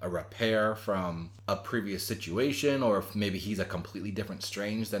a repair from a previous situation, or if maybe he's a completely different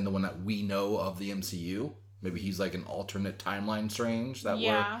Strange than the one that we know of the MCU. Maybe he's like an alternate timeline Strange that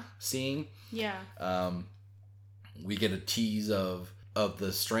we're seeing. Yeah. We get a tease of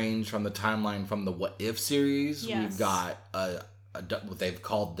the Strange from the timeline from the What If series. Yes. We've got what they've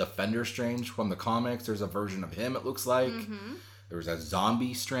called Defender Strange from the comics. There's a version of him, it looks like. There's a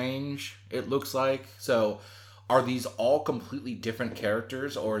zombie Strange, it looks like. So are these all completely different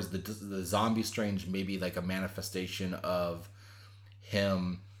characters, or is the zombie Strange maybe like a manifestation of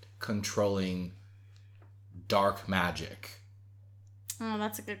him controlling dark magic? Oh,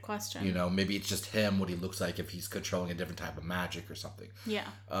 that's a good question. You know, maybe it's just him, what he looks like if he's controlling a different type of magic or something. Yeah.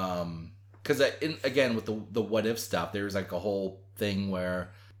 Because again, with the What If stuff, there was like a whole thing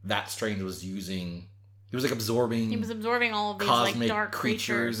where that Strange was using... He was absorbing all of these cosmic like dark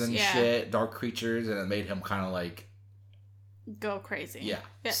creatures and shit, dark creatures, and it made him kind of like go crazy.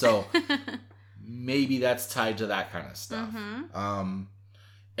 Yeah. So maybe that's tied to that kind of stuff.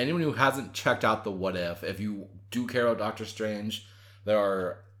 Anyone who hasn't checked out the What If you do care about Doctor Strange, there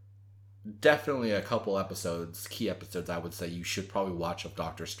are definitely a couple key episodes I would say you should probably watch of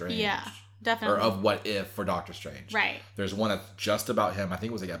Doctor Strange. Yeah, definitely. Or of What If for Doctor Strange. Right. There's one that's just about him. I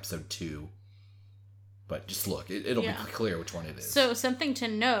think it was like episode 2. But just look, it'll be clear which one it is. So something to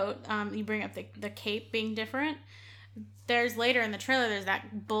note, you bring up the cape being different. There's later in the trailer, there's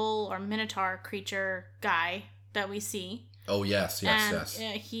that bull or minotaur creature guy that we see. Oh, yes.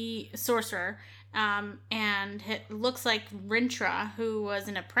 Sorcerer. And it looks like Rintrah, who was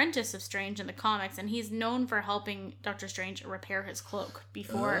an apprentice of Strange in the comics, and he's known for helping Doctor Strange repair his cloak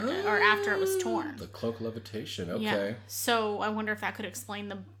before or after it was torn. The cloak levitation, okay. Yeah. So I wonder if that could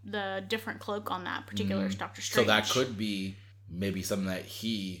explain the different cloak on that particular Doctor Strange. So that could be maybe something that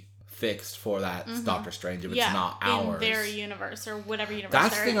he fixed for that Doctor Strange if it's not ours. In their universe or whatever universe.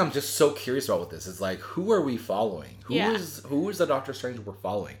 That's the thing I'm just so curious about with this. Is like, who are we following? Who is the Doctor Strange we're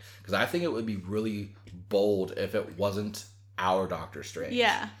following? Because I think it would be really bold if it wasn't our Doctor Strange.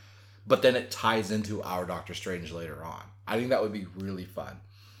 Yeah. But then it ties into our Doctor Strange later on. I think that would be really fun.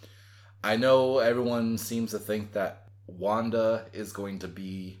 I know everyone seems to think that Wanda is going to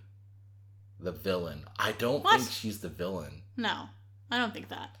be the villain. I don't think she's the villain. No, I don't think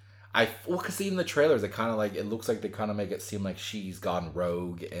that. Because in the trailers, it kind of like, it looks like they kind of make it seem like she's gone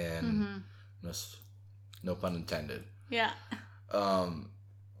rogue and no pun intended. Yeah.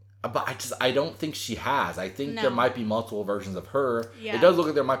 But I don't think she has. I think there might be multiple versions of her. Yeah. It does look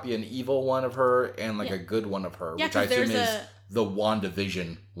like there might be an evil one of her and like a good one of her, which I assume is the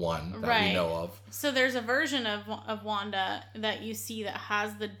WandaVision one that we know of. So there's a version of Wanda that you see that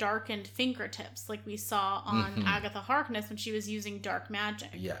has the darkened fingertips, like we saw on Agatha Harkness when she was using dark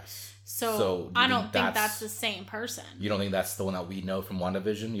magic. Yes. So I don't think that's the same person. You don't think that's the one that we know from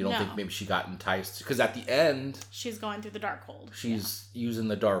WandaVision? You don't think maybe she got enticed? Because at the end... She's going through the Darkhold. She's using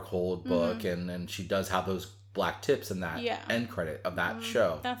the Darkhold book, and she does have those black tips in that end credit of that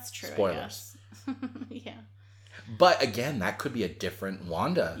show. That's true, Spoilers. Yeah. But again, that could be a different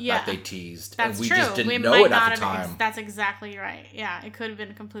Wanda that they teased. That's and we true. just didn't know it at the time. That's exactly right. Yeah, it could have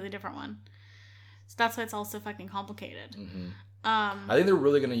been a completely different one. So that's why it's all so fucking complicated. Mm-hmm. I think they're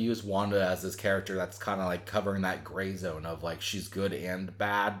really going to use Wanda as this character that's kind of like covering that gray zone of like she's good and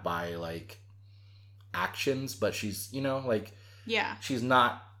bad by like actions, but she's, you know, like she's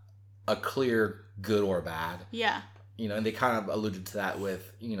not a clear good or bad. Yeah. You know, and they kind of alluded to that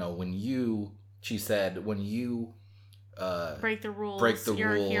with, you know, she said, when you break the rules,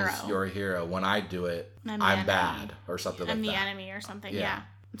 you're a hero. When I do it, I'm bad or something like that. I'm the enemy or something. Yeah.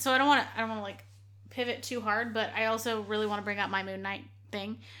 So I don't want to like pivot too hard, but I also really want to bring up my Moon Knight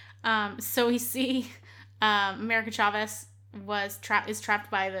thing. So we see America Chavez is trapped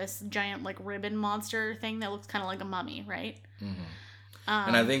by this giant like ribbon monster thing that looks kind of like a mummy, right? Mm-hmm.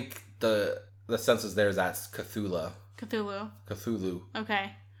 And I think the census there is that's Cthulhu.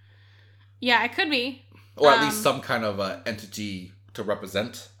 Okay. Yeah, it could be. Or at least some kind of entity to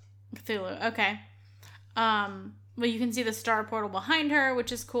represent Cthulhu. Okay. Well, you can see the star portal behind her,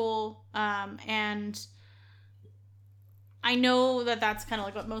 which is cool. And I know that that's kind of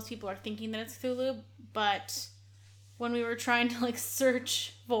like what most people are thinking that it's Cthulhu, but when we were trying to like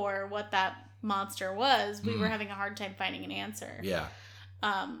search for what that monster was, we were having a hard time finding an answer. Yeah.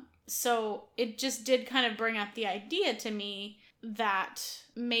 So it just did kind of bring up the idea to me that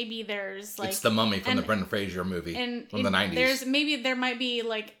maybe there's like... It's the mummy from the Brendan Fraser movie from the 90s. There might be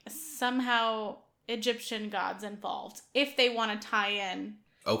like somehow Egyptian gods involved if they want to tie in.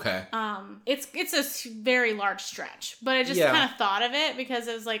 Okay. It's a very large stretch, but I just kind of thought of it because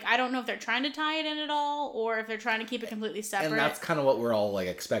it was like, I don't know if they're trying to tie it in at all or if they're trying to keep it completely separate. And that's kind of what we're all like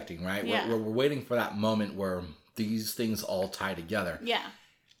expecting, right? Yeah. We're waiting for that moment where these things all tie together. Yeah.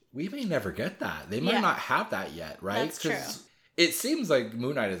 We may never get that. They might not have that yet, right? That's true. It seems like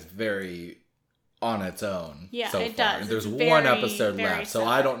Moon Knight is very on its own. Yeah, so it far. does. There's one episode left, so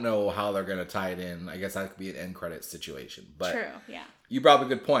I don't know how they're going to tie it in. I guess that could be an end credit situation. But true, yeah. You brought up a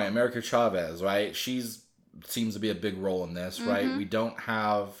good point. America Chavez, right? Seems to be a big role in this, right? We don't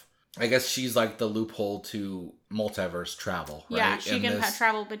have... I guess she's like the loophole to multiverse travel, right? Yeah, she can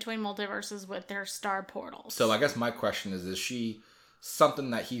travel between multiverses with their star portals. So I guess my question is she something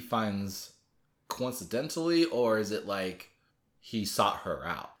that he finds coincidentally, or is it like he sought her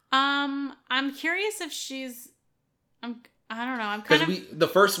out? I'm curious if she's... I don't know. I'm kind of... the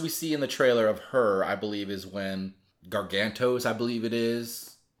first we see in the trailer of her, I believe, is when Gargantos, I believe it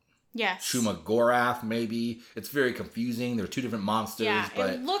is. Yes. Shumagorath, maybe. It's very confusing. There are two different monsters. Yeah, but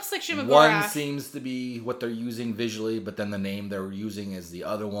it looks like Shumagorath. One seems to be what they're using visually, but then the name they're using is the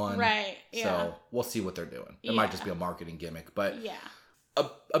other one. Right, yeah. So we'll see what they're doing. It might just be a marketing gimmick, but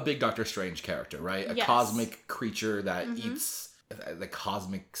a big Doctor Strange character, right? A cosmic creature that eats the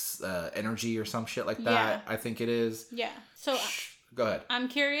cosmic energy or some shit like that, I think it is. Yeah. So go ahead. I'm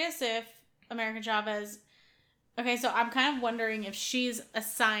curious if America Chavez... Okay, so I'm kind of wondering if she's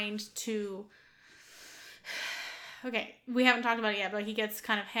assigned to... Okay, we haven't talked about it yet, but he gets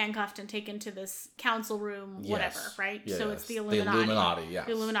kind of handcuffed and taken to this council room, whatever, right? Yes. So it's the Illuminati. The Illuminati, yes.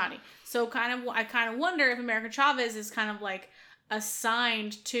 The Illuminati. So I kind of wonder if America Chavez is kind of like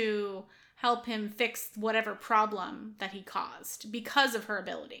assigned to help him fix whatever problem that he caused because of her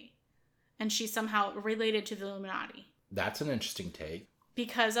ability. And she's somehow related to the Illuminati. That's an interesting take.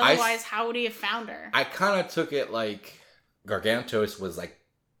 Because otherwise, how would he have found her? I kind of took it like Gargantos was like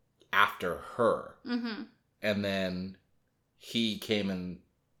after her. Mm-hmm. And then he came and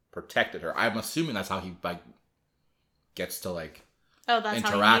protected her. I'm assuming that's how he like gets to like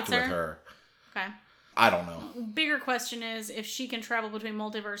interact with her. Okay. I don't know. Bigger question is, if she can travel between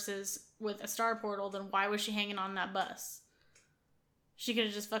multiverses with a star portal, then why was she hanging on that bus? She could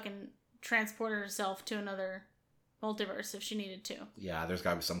have just fucking transported herself to another multiverse if she needed to. Yeah, there's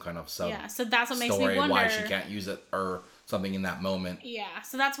got to be some kind of so that's what makes me wonder why she can't use it or something in that moment. Yeah,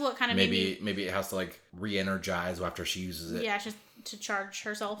 so that's what kind of maybe it has to like re-energize after she uses it. Yeah, just to charge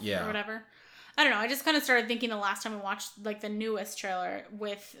herself or whatever. I don't know. I just kind of started thinking the last time we watched like the newest trailer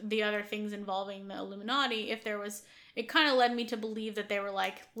with the other things involving the Illuminati, if there was, it kind of led me to believe that they were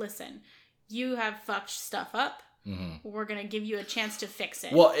like, listen, you have fucked stuff up. Mm-hmm. We're gonna give you a chance to fix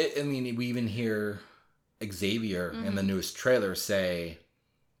it. Well, I mean, we even hear Xavier in the newest trailer say,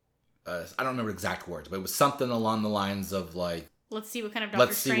 I don't remember exact words, but it was something along the lines of like, let's see what kind of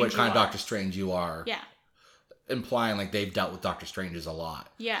Doctor Strange you are. Yeah. Implying like they've dealt with Doctor Stranges a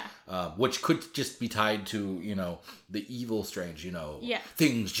lot. Yeah. Which could just be tied to, the evil Strange,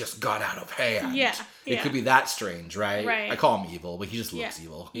 things just got out of hand. Yeah. It could be that Strange, right? Right. I call him evil, but he just looks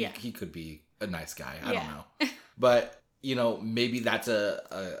evil. He could be a nice guy. I don't know. But you know, maybe that's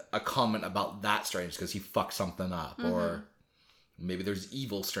a comment about that Strange because he fucked something up, or maybe there's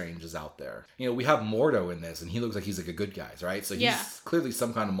evil Stranges out there. You know, we have Mordo in this, and he looks like he's like a good guy, right? So he's clearly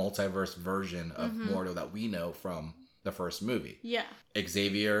some kind of multiverse version of Mordo that we know from the first movie. Yeah.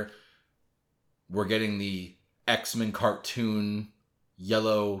 Xavier, we're getting the X-Men cartoon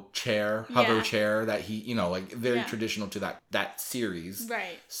yellow chair, hover chair that he, you know, like very traditional to that series.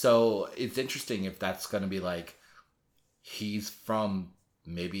 Right. So it's interesting if that's going to be like, he's from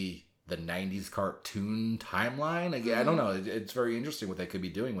maybe the 90s cartoon timeline. Like, I don't know. It's very interesting what they could be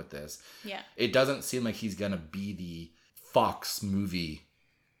doing with this. Yeah. It doesn't seem like he's going to be the Fox movie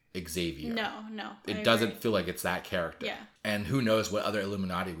Xavier. No. It doesn't feel like it's that character. Yeah. And who knows what other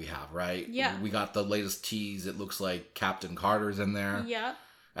Illuminati we have, right? Yeah. We got the latest tease. It looks like Captain Carter's in there. Yeah.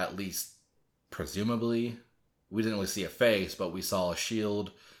 At least, presumably. We didn't really see a face, but we saw a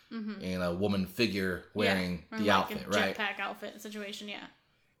shield and a woman figure wearing the outfit, right? Jetpack outfit situation, yeah.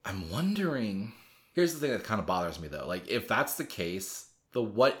 I'm wondering... Here's the thing that kind of bothers me, though. Like, if that's the case... The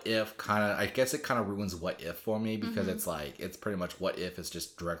what if kind of, I guess it kind of ruins what if for me because it's like, it's pretty much what if is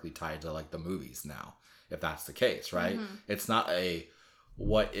just directly tied to like the movies now, if that's the case, right? It's not a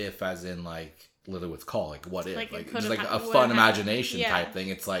what if as in like, literally what's called, like what if, like just like a fun imagination type thing.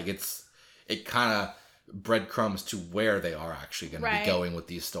 It's like, it kind of breadcrumbs to where they are actually going to be going with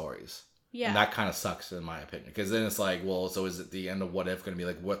these stories. Yeah. And that kind of sucks in my opinion because then it's like, well, so is it the end of what if going to be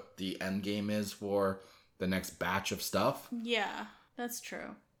like what the end game is for the next batch of stuff? Yeah. That's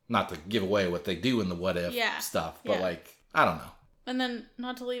true. Not to give away what they do in the what if stuff, but like, I don't know. And then,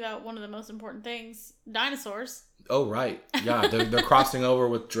 not to leave out one of the most important things, dinosaurs. Oh, right. Yeah, they're crossing over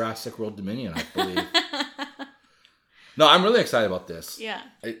with Jurassic World Dominion, I believe. No, I'm really excited about this. Yeah.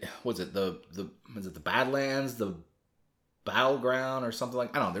 Was it the Badlands, the Battleground, or something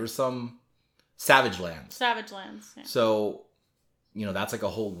like? I don't know. There was some Savage Lands. Savage Lands. Yeah. So, you know, that's like a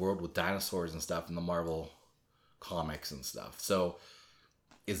whole world with dinosaurs and stuff in the Marvel comics and stuff. So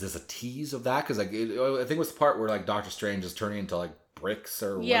is this a tease of that? Because like I think it was the part where like Doctor Strange is turning into like bricks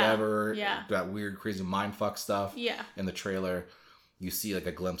or whatever, that weird crazy mindfuck stuff. In the trailer you see like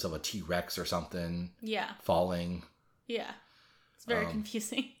a glimpse of a T-Rex or something falling. It's very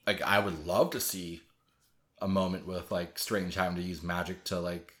confusing. Like I would love to see a moment with like Strange having to use magic to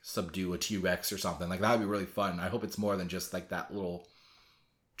like subdue a T-Rex or something. Like that would be really fun. I hope it's more than just like that little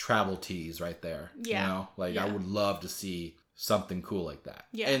travel tease right there. You know, like I would love to see something cool like that.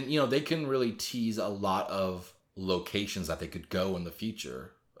 And you know, they can really tease a lot of locations that they could go in the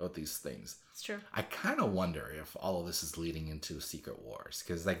future of these things. It's true. I kind of wonder if all of this is leading into Secret Wars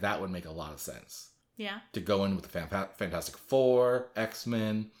because like that would make a lot of sense. Yeah. To go in with the Fantastic Four,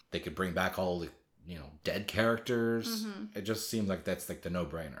 X-Men, they could bring back all the, you know, dead characters. It just seems like that's like the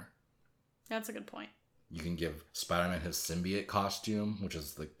no-brainer. That's a good point. You can give Spider-Man his symbiote costume, which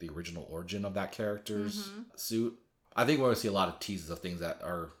is like the original origin of that character's suit. I think we're going to see a lot of teases of things that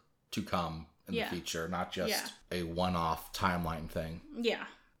are to come in the future, not just a one-off timeline thing. Yeah.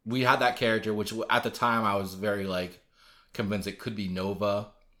 We had that character, which at the time I was very like convinced it could be Nova.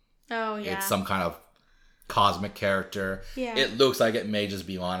 Oh, yeah. It's some kind of cosmic character. Yeah. It looks like it may just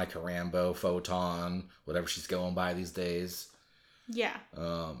be Monica Rambeau, Photon, whatever she's going by these days. Yeah.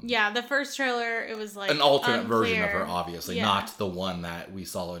 The first trailer, it was like an alternate version of her, obviously, not the one that we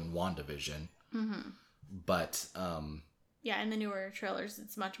saw in WandaVision. But in the newer trailers,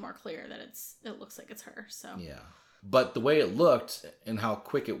 it's much more clear that it looks like it's her. So yeah. But the way it looked and how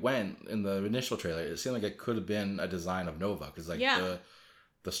quick it went in the initial trailer, it seemed like it could have been a design of Nova because like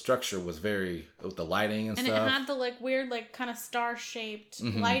the structure was very with the lighting and stuff. And it had the like weird like kind of star-shaped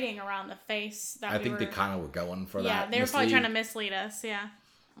lighting around the face. That I think they kind of were going for that. Yeah, they were probably trying to mislead us. Yeah.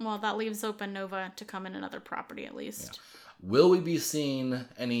 Well, that leaves open Nova to come in another property at least. Yeah. Will we be seeing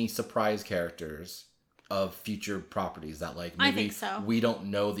any surprise characters of future properties that like maybe I think so. We don't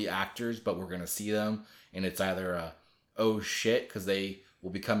know the actors, but we're gonna see them, and it's either a oh shit because they will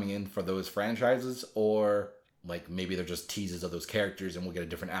be coming in for those franchises, or like maybe they're just teases of those characters and we'll get a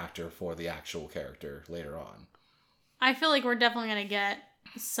different actor for the actual character later on. I feel like we're definitely going to get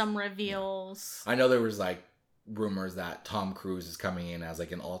some reveals. I know there was like rumors that Tom Cruise is coming in as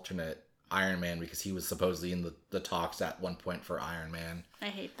like an alternate Iron Man because he was supposedly in the talks at one point for Iron Man. I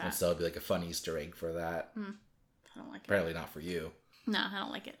hate that. And so it'd be like a fun Easter egg for that. I don't like it. Apparently not for you. No, I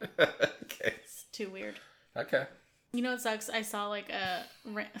don't like it. Okay. It's too weird. Okay. You know what sucks? I saw like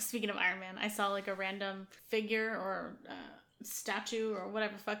speaking of Iron Man, I saw like a random figure or statue or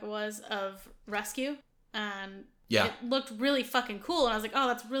whatever the fuck it was of Rescue. And it looked really fucking cool. And I was like, oh,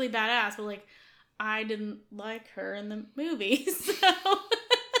 that's really badass. But like, I didn't like her in the movie.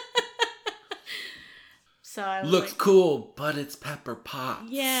 So I was looks cool, but it's Pepper Potts.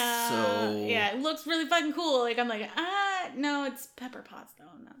 Yeah. So yeah, it looks really fucking cool. Like I'm like, no, it's Pepper Potts though,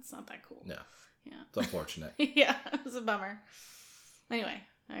 and that's not that cool. Yeah. Yeah. It's unfortunate. yeah, it was a bummer. Anyway,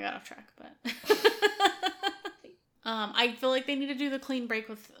 I got off track, but I feel like they need to do the clean break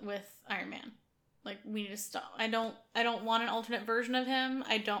with Iron Man. Like we need to stop. I don't want an alternate version of him.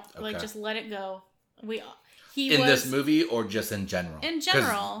 I don't like just let it go. In this movie or just in general? In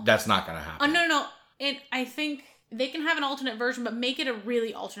general. That's not going to happen. Oh no. And I think they can have an alternate version, but make it a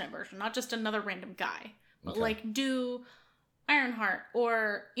really alternate version, not just another random guy. But like do Ironheart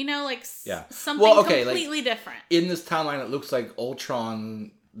or something completely different. In this timeline, it looks like the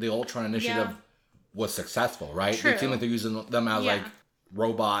Ultron Initiative was successful, right? True. It seems like they're using them as like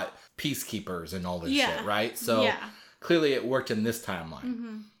robot peacekeepers and all this shit, right? So clearly it worked in this timeline.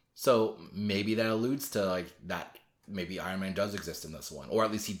 Mm-hmm. So maybe that alludes to like that. Maybe Iron Man does exist in this one, or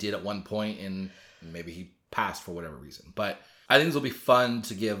at least he did at one point, and maybe he passed for whatever reason. But I think this will be fun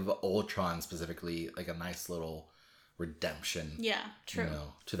to give Ultron specifically like a nice little redemption. Yeah, true.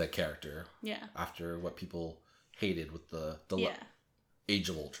 To that character. Yeah. After what people hated with the Age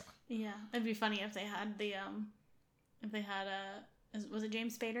of Ultron. Yeah, it'd be funny if they had was it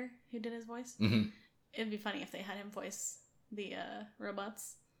James Spader who did his voice? Mm-hmm. It'd be funny if they had him voice the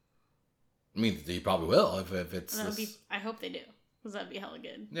robots. I mean, they probably will if it's. I hope they do, because that'd be hella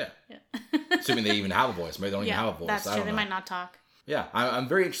good. Yeah. Assuming they even have a voice. Maybe they don't even have a voice. That's true. They might not talk. Yeah, I'm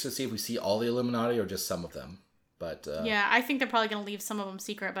very interested to see if we see all the Illuminati or just some of them. But I think they're probably going to leave some of them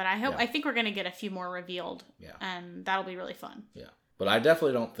secret. But I think we're going to get a few more revealed. Yeah. And that'll be really fun. Yeah. But I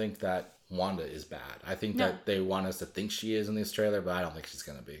definitely don't think that Wanda is bad. I think that they want us to think she is in this trailer, but I don't think she's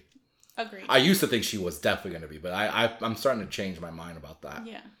going to be. Agreed. I used to think she was definitely going to be, but I'm starting to change my mind about that.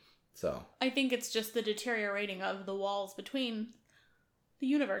 Yeah. So I think it's just the deteriorating of the walls between the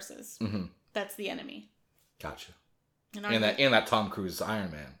universes. Mm-hmm. That's the enemy. Gotcha. And that Tom Cruise Iron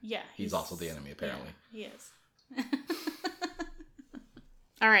Man. Yeah. He's also the enemy, apparently. Yeah, he is.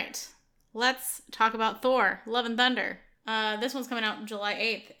 All right. Let's talk about Thor, Love and Thunder. This one's coming out July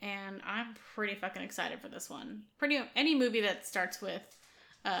 8th, and I'm pretty fucking excited for this one. Any movie that starts with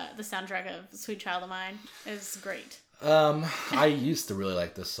the soundtrack of Sweet Child of Mine is great. I used to really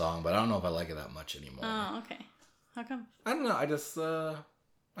like this song, but I don't know if I like it that much anymore. Oh, okay. How come? I don't know. I just, I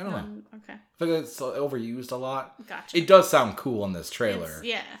don't know. Okay. I feel like it's overused a lot. Gotcha. It does sound cool in this trailer.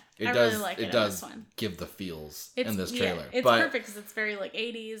 I really like it in this one. Give the feels in this trailer. It's perfect because it's very like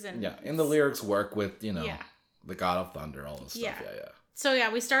 80s and... Yeah, and the lyrics work with, the God of Thunder, all this stuff. Yeah.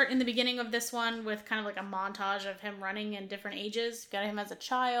 So we start in the beginning of this one with kind of like a montage of him running in different ages. You've got him as a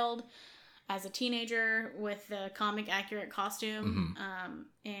child, as a teenager with the comic accurate costume.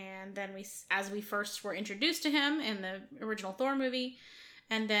 Mm-hmm. And then as we first were introduced to him in the original Thor movie,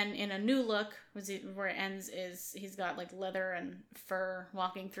 and then in a new look, where it ends is he's got like leather and fur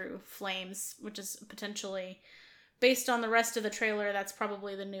walking through flames, which is potentially based on the rest of the trailer. That's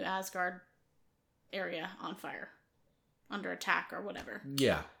probably the new Asgard area on fire, under attack or whatever.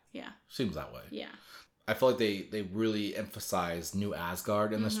 Yeah. Seems that way. Yeah. I feel like they really emphasize New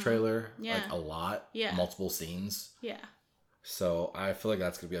Asgard in this trailer, like a lot. Yeah. Multiple scenes. Yeah. So I feel like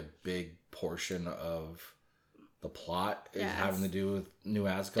that's gonna be a big portion of the plot is having to do with New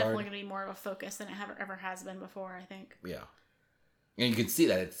Asgard. Definitely gonna be more of a focus than it ever has been before, I think. Yeah. And you can see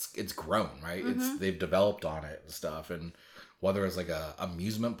that it's grown, right? Mm-hmm. They've developed on it and stuff, and whether it's like a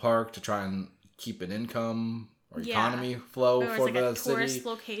amusement park to try and keep an income or economy flow for like the city,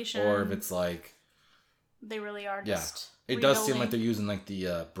 location, or if it's like they really are just it does seem like they're using like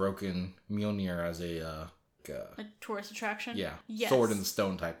the broken Mjolnir as a tourist attraction. Sword in the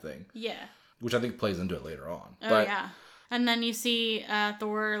stone type thing, which I think plays into it later on. And then you see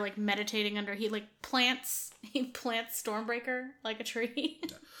Thor like meditating under he plants Stormbreaker like a tree.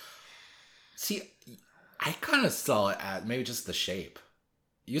 See, I kind of saw it at maybe just the shape.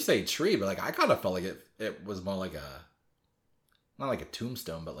 You say tree, but like I kind of felt like it was more like not like a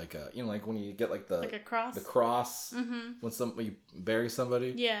tombstone, but like like when you get like a cross, the cross when you bury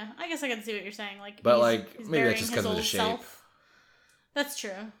somebody. Yeah, I guess I can see what you're saying. Like, but he's maybe that's just because of the shape. Self. That's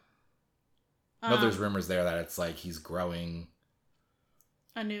true. No, there's rumors there that it's like he's growing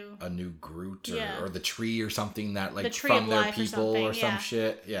a new Groot or the tree or something that like from their people or some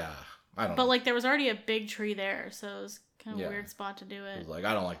shit. Yeah, I don't know. But like there was already a big tree there, so it was kind of a weird spot to do it. It was like,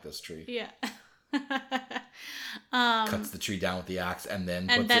 I don't like this tree. Yeah. Cuts the tree down with the axe and then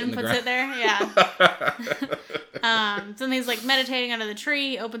puts it there. Yeah. So then he's like meditating under the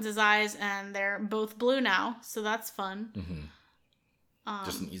tree, opens his eyes, and they're both blue now. So that's fun. Mm-hmm.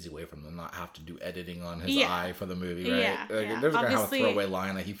 Just an easy way for him to not have to do editing on his eye for the movie, right? Yeah, There's gonna have a throwaway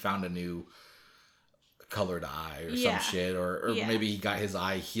line that he found a new colored eye or some shit, or maybe he got his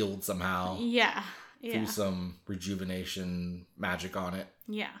eye healed somehow. Yeah. Through some rejuvenation magic on it.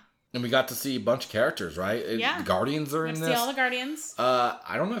 Yeah. And we got to see a bunch of characters, right? Yeah. Guardians are in this. See all the Guardians.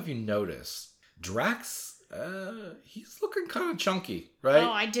 I don't know if you noticed. Drax, he's looking kind of chunky, right?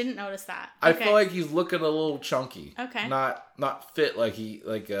 Oh, I didn't notice that. I feel like he's looking a little chunky. Okay. Not fit like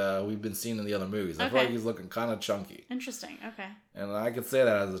we've been seeing in the other movies. I feel like he's looking kind of chunky. Interesting. Okay. And I could say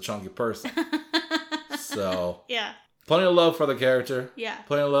that as a chunky person. So. Yeah. Plenty of love for the character. Yeah.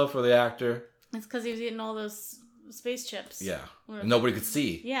 Plenty of love for the actor. It's because he was eating all those space chips. Yeah. Nobody could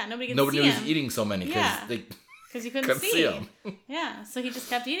see. Yeah, nobody knew he was eating so many because you couldn't see them. Yeah, so he just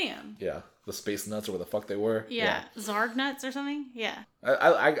kept eating them. Yeah, the space nuts or where the fuck they were. Yeah. Zarg nuts or something. Yeah.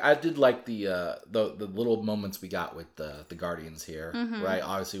 I did like the little moments we got with the Guardians here. Mm-hmm. Right.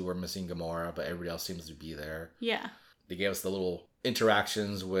 Obviously, we're missing Gamora, but everybody else seems to be there. Yeah. They gave us the little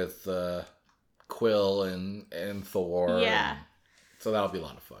interactions with Quill and Thor. Yeah. So that'll be a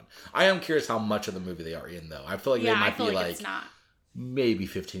lot of fun. I am curious how much of the movie they are in, though. I feel like they might be like it's not. Maybe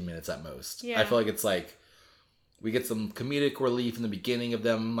 15 minutes at most. Yeah. I feel like it's like we get some comedic relief in the beginning of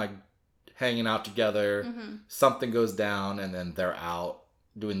them like hanging out together. Mm-hmm. Something goes down, and then they're out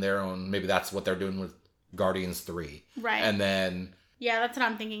doing their own. Maybe that's what they're doing with Guardians 3. Right. And then. Yeah, that's what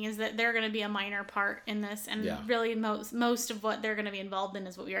I'm thinking, is that they're going to be a minor part in this, and really most of what they're going to be involved in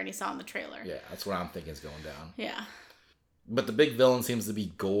is what we already saw in the trailer. Yeah, that's what I'm thinking is going down. Yeah. But the big villain seems to be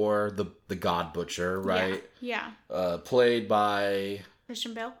Gore, the God Butcher, right? Yeah. Played by...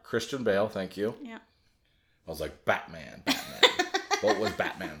 Christian Bale, thank you. Yeah. I was like, Batman. What was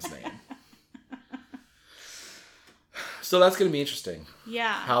Batman's name? So that's going to be interesting.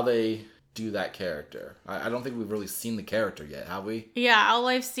 Yeah. How they do that character. I don't think we've really seen the character yet, have we? Yeah, all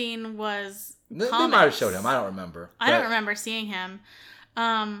I've seen was They might have showed him. I don't remember. I don't remember seeing him.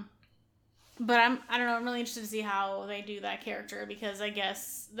 But I don't know, I'm really interested to see how they do that character, because I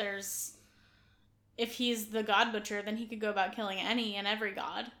guess if he's the God Butcher, then he could go about killing any and every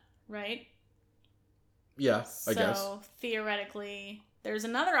god, right? Yeah, I guess. So theoretically, there's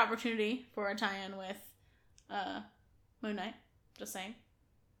another opportunity for a tie-in with Moon Knight. Just saying.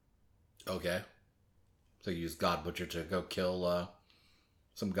 Okay. So you use God Butcher to go kill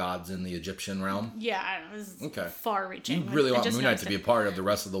some gods in the Egyptian realm? Yeah, I don't know. This is far-reaching. You really want Moon Knight to be a part of the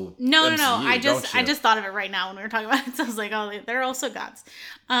rest of the MCU, No. I just thought of it right now when we were talking about it. So I was like, oh, they're also gods.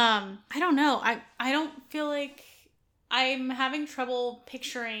 I don't know. I don't feel like I'm having trouble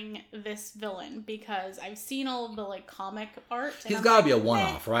picturing this villain, because I've seen all of the like comic art. He's got to be a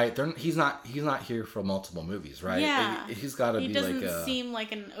one-off, right? He's not here for multiple movies, right? Yeah. He's got to be like He doesn't seem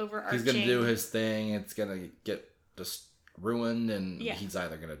like an overarching... He's going to do his thing. It's going to get just ruined, and he's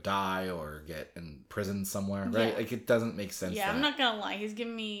either going to die or get in prison somewhere, right? Yeah. Like, it doesn't make sense. Yeah, I'm not going to lie. He's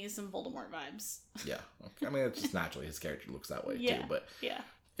giving me some Voldemort vibes. Yeah. I mean, it's just naturally his character looks that way, too. But yeah.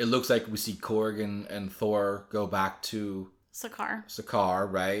 It looks like we see Korg and Thor go back to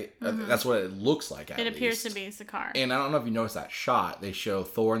Sakaar, right? Mm-hmm. That's what it looks like, It appears to be Sakaar. And I don't know if you noticed that shot. They show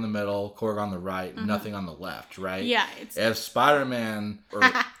Thor in the middle, Korg on the right, nothing on the left, right? Yeah. If Spider-Man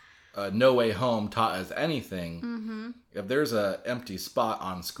or No Way Home taught us anything, if there's an empty spot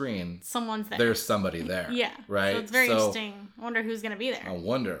on screen, someone's there. There's somebody there. Yeah. Right? So it's very interesting. I wonder who's going to be there. I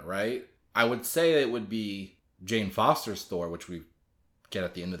wonder, right? I would say it would be Jane Foster's Thor, which we get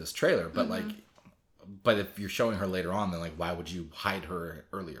at the end of this trailer, but but if you're showing her later on, then like, why would you hide her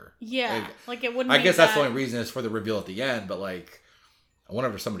earlier? Yeah, like it wouldn't. I guess that's the only reason is for the reveal at the end. But like, I wonder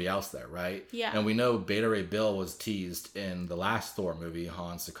if there's somebody else there, right? Yeah. And we know Beta Ray Bill was teased in the last Thor movie,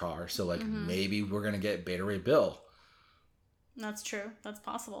 Han Sakaar. So like, maybe we're gonna get Beta Ray Bill. That's true. That's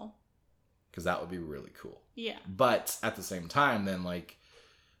possible. Because that would be really cool. Yeah. But at the same time, then like,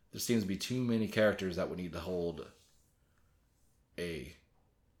 there seems to be too many characters that would need to hold a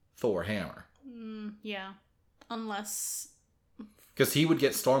Thor hammer. Yeah. Unless... Because he would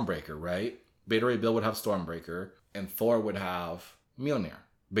get Stormbreaker, right? Beta Ray Bill would have Stormbreaker, and Thor would have Mjolnir,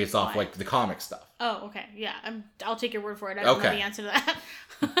 based off like the comic stuff. Oh, okay. Yeah. I'll take your word for it. I don't know the answer to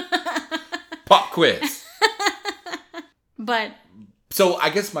that. Pop quiz. But... So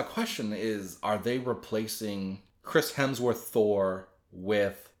I guess my question is, are they replacing Chris Hemsworth Thor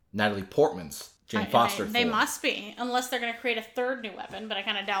with Natalie Portman's Jane Foster Thor? They must be, unless they're going to create a third new weapon, but I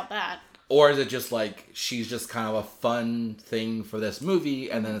kind of doubt that. Or is it just like, she's just kind of a fun thing for this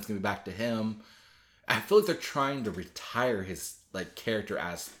movie, and then it's going to be back to him? I feel like they're trying to retire his like character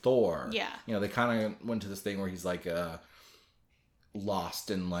as Thor. Yeah. You know, they kind of went to this thing where he's like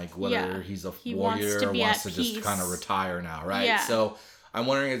lost in like whether he's a warrior or wants to just kind of retire now, right? Yeah. So I'm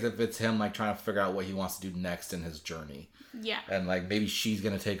wondering if it's him like trying to figure out what he wants to do next in his journey. Yeah. And like maybe she's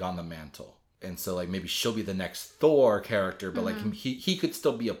going to take on the mantle. And so, like, maybe she'll be the next Thor character, but, like, he could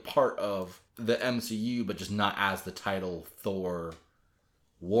still be a part of the MCU, but just not as the title Thor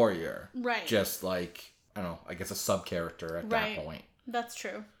warrior. Right. Just, like, I don't know, I guess a sub-character at that point. That's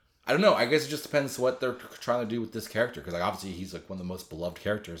true. I don't know. I guess it just depends what they're trying to do with this character. Because, like, obviously, he's, like, one of the most beloved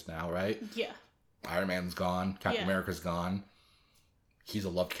characters now, right? Yeah. Iron Man's gone. Captain America's gone. He's a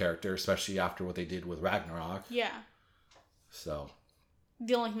loved character, especially after what they did with Ragnarok. Yeah. So...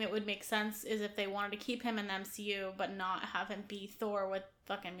 The only thing that would make sense is if they wanted to keep him in the MCU, but not have him be Thor with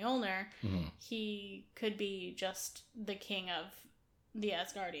fucking Mjolnir, he could be just the king of the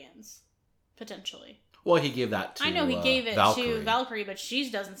Asgardians, potentially. Well, he gave that to I know he gave it Valkyrie. to Valkyrie, but she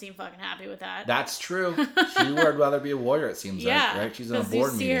doesn't seem fucking happy with that. That's true. She would rather be a warrior, it seems like, right? She's in a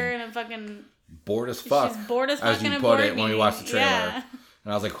board meeting. You see her in a fucking... Bored as fuck. She's bored as fuck as in you a put board it when we watched the trailer. Yeah.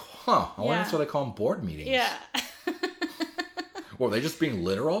 And I was like, huh, I wonder that's what they call them, board meetings. Yeah. Were they just being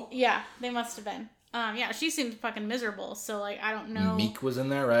literal? Yeah, they must have been. Yeah, she seemed fucking miserable. So, like, I don't know. Meek was in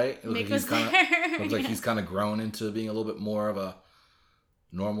there, right? Meek was there. Looks like he's kind of grown into being a little bit more of a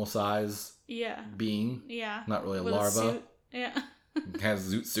normal size being. Yeah. Not really a with larva. A suit. Yeah.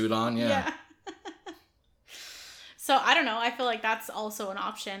 Has a suit on, yeah. So, I don't know. I feel like that's also an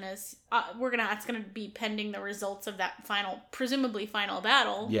option. Is that's gonna be pending the results of that presumably final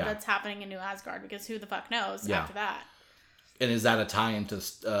battle that's happening in New Asgard. Because who the fuck knows after that. And is that a tie-in to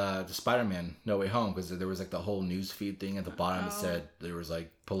Spider-Man No Way Home? Because there was like the whole news feed thing at the bottom that said there was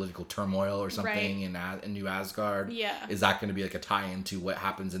like political turmoil or something in New Asgard. Yeah. Is that going to be like a tie-in to what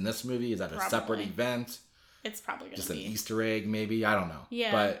happens in this movie? Is that a separate event? It's probably going to be. Just an Easter egg, maybe? I don't know.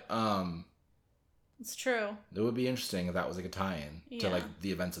 Yeah. But it's true. It would be interesting if that was like a tie-in to like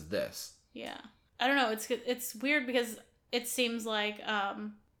the events of this. Yeah. I don't know. It's weird because it seems like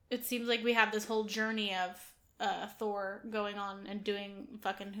we have this whole journey of Thor going on and doing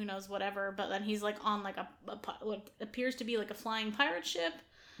fucking who knows whatever, but then he's like on like what appears to be like a flying pirate ship,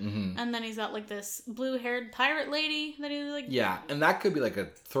 and then he's got like this blue-haired pirate lady that he's like and that could be like a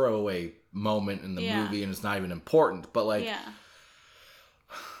throwaway moment in the movie, and it's not even important, but like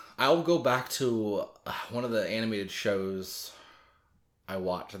I'll go back to one of the animated shows I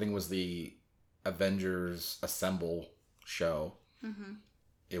watched. I think it was the Avengers Assemble show.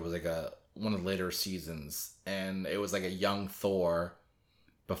 It was like one of the later seasons, and it was like a young Thor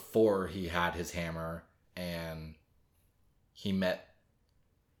before he had his hammer, and he met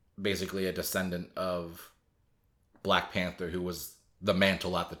basically a descendant of Black Panther who was the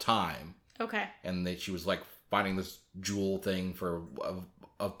Mantle at the time. Okay. And she was like finding this jewel thing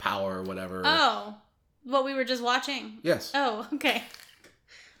of power or whatever. Oh, what we were just watching? Yes. Oh, okay.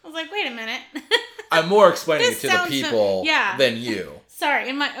 I was like, wait a minute. I'm more explaining it to the people than you. Sorry,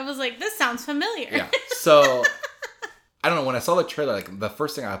 I was like, this sounds familiar. Yeah. So, I don't know, when I saw the trailer, like, the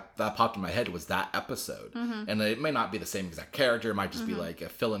first thing that popped in my head was that episode. And it may not be the same exact character. It might just be, like, a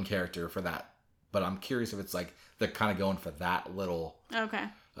fill-in character for that. But I'm curious if it's, like, they're kind of going for that little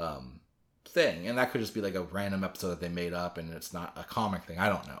thing. And that could just be, like, a random episode that they made up, and it's not a comic thing. I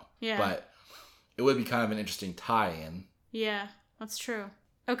don't know. Yeah. But it would be kind of an interesting tie-in. Yeah, that's true.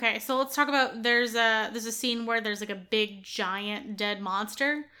 Okay, so let's talk about there's a scene where there's like a big giant dead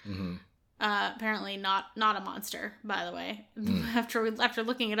monster. Apparently not a monster, by the way. After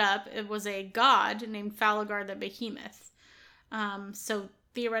looking it up, it was a god named Falagard the Behemoth. So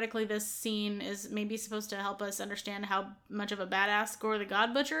theoretically, this scene is maybe supposed to help us understand how much of a badass Gore the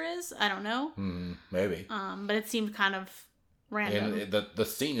God Butcher is. I don't know. Maybe. But it seemed kind of random. And the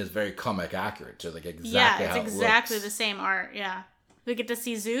scene is very comic accurate to like exactly how it looks. It's exactly the same art. Yeah. We get to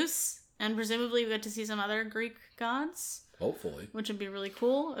see Zeus, and presumably we get to see some other Greek gods. Hopefully. Which would be really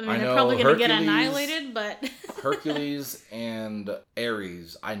cool. I mean, they're probably going to get annihilated, but... Hercules and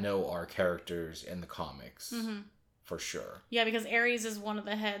Ares, I know, are characters in the comics. For sure. Yeah, because Ares is one of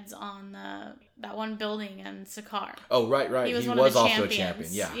the heads on that one building in Sakaar. Oh, right. He was also a champion.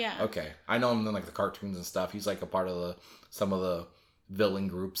 Yeah. Okay. I know him in like the cartoons and stuff. He's like a part of some of the villain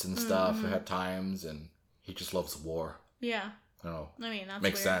groups and stuff at times, and he just loves war. Yeah. I don't know. I mean, that's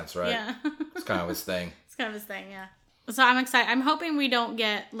makes weird. sense, right? Yeah. It's kind of his thing. Yeah. So I'm excited. I'm hoping we don't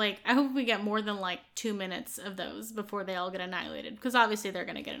get, I hope we get more than, 2 minutes of those before they all get annihilated. Because obviously they're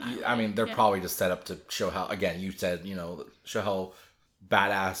going to get annihilated. I mean, they're probably just set up to show how, again, you said, show how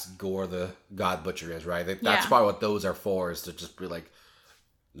badass Gore the God Butcher is, right? That's probably what those are for, is to just be like,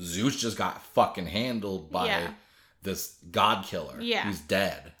 Zeus just got fucking handled by this God killer. Yeah. He's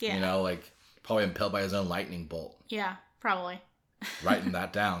dead. Yeah. Probably impaled by his own lightning bolt. Yeah, probably. Writing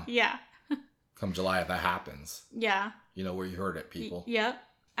that down. Yeah. Come July, if that happens. Yeah. You know where you heard it, people. Yep.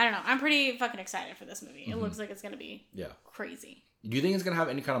 I don't know. I'm pretty fucking excited for this movie. It looks like it's going to be crazy. Do you think it's going to have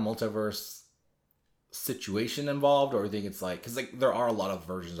any kind of multiverse situation involved, or do you think it's like, because like there are a lot of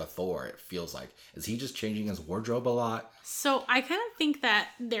versions of Thor, it feels like, is he just changing his wardrobe a lot? So I kind of think that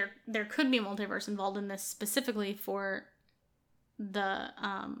there could be a multiverse involved in this, specifically for the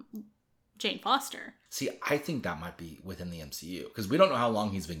Jane Foster. See, I think that might be within the MCU, because we don't know how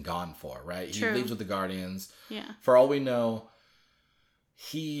long he's been gone for, right? True. He leaves with the Guardians. Yeah. For all we know,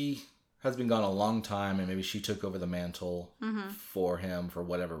 he has been gone a long time, and maybe she took over the mantle for him for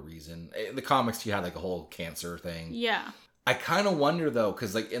whatever reason. In the comics, he had like a whole cancer thing. Yeah. I kind of wonder though,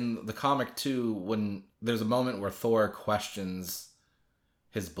 because like in the comic too, when there's a moment where Thor questions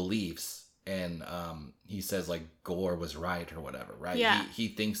his beliefs, and he says like Gore was right or whatever, right? Yeah. He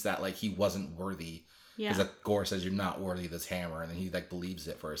thinks that like he wasn't worthy, because like Gore says you're not worthy of this hammer, and then he like believes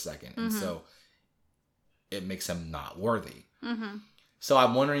it for a second, and so it makes him not worthy. So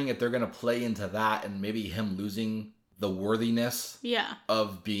I'm wondering if they're gonna play into that, and maybe him losing the worthiness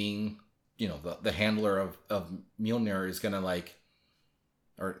of being, you know, the handler of Mjolnir is gonna like,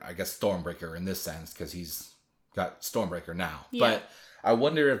 or I guess Stormbreaker in this sense, because he's got Stormbreaker now. But I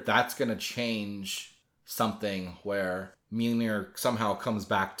wonder if that's gonna change something where Mjolnir somehow comes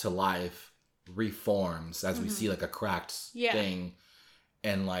back to life, reforms as we see like a cracked thing,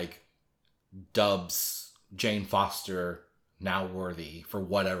 and like dubs Jane Foster now worthy for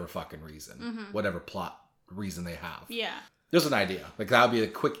whatever fucking reason, whatever plot reason they have. Yeah. There's an idea. Like, that would be a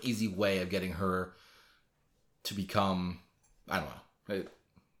quick, easy way of getting her to become, I don't know.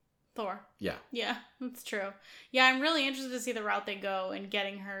 Thor. Yeah. Yeah, that's true. Yeah, I'm really interested to see the route they go in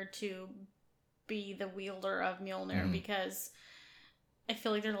getting her to be the wielder of Mjolnir, because I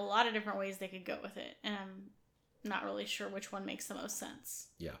feel like there's a lot of different ways they could go with it, and I'm not really sure which one makes the most sense.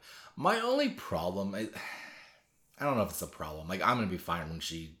 Yeah. My only problem, I don't know if it's a problem. Like, I'm going to be fine when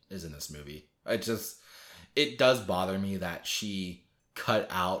she is in this movie. It does bother me that she cut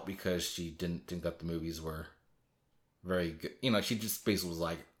out because she didn't think that the movies were very good. You know, she just basically was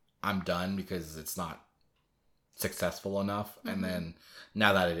like, I'm done because it's not successful enough. And then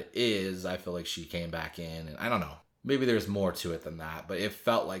now that it is, I feel like she came back in, and I don't know. Maybe there's more to it than that, but it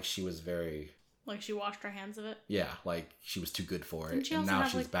felt like she was very... Like she washed her hands of it? Yeah, like she was too good for it. And now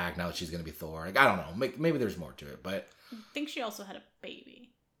she's back. Now she's going to be Thor. Like, I don't know. Maybe there's more to it, but... I think she also had a baby.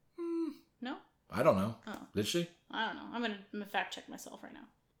 No? I don't know. Oh. Did she? I don't know. I'm gonna fact check myself right now.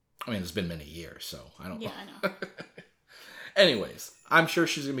 I mean, it's been many years, so I don't know. Yeah, I know. Anyways, I'm sure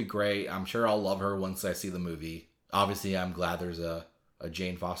she's going to be great. I'm sure I'll love her once I see the movie. Obviously, I'm glad there's a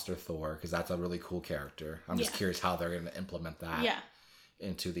Jane Foster Thor, because that's a really cool character. I'm just curious how they're going to implement that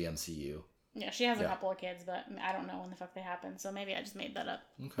into the MCU. Yeah, she has a couple of kids, but I don't know when the fuck they happen, so maybe I just made that up.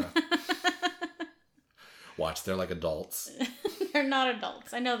 Okay. Watch, they're like adults. They're not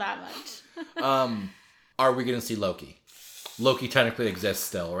adults. I know that much. Are we going to see Loki? Loki technically exists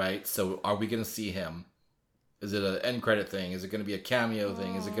still, right? So are we going to see him? Is it an end credit thing? Is it going to be a cameo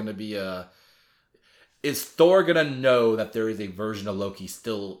thing? Is it going to be a... Is Thor going to know that there is a version of Loki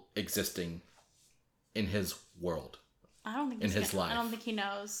still existing in his world? I don't think in his life. I don't think he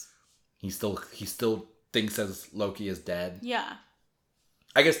knows. He still thinks as Loki is dead? Yeah.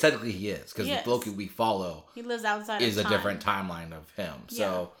 I guess technically he is, because the Loki we follow... He lives outside is of time. a different timeline of him.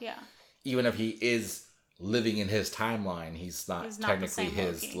 So even if he is living in his timeline, he's not technically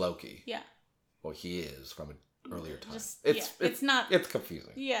his Loki. Yeah. Well, he is from an earlier time. It's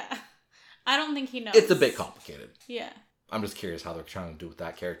confusing. Yeah. I don't think he knows. It's a bit complicated. Yeah. I'm just curious how they're trying to do with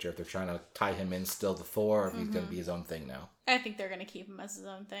that character. If they're trying to tie him in still to Thor, or if he's going to be his own thing now. I think they're going to keep him as his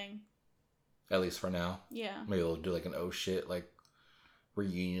own thing. At least for now. Yeah. Maybe they'll do like an oh shit like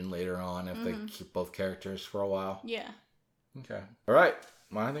reunion later on if they keep both characters for a while. Yeah. Okay. All right.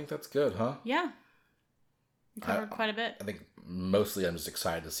 Well, I think that's good, huh? Yeah. We covered quite a bit. I think mostly I'm just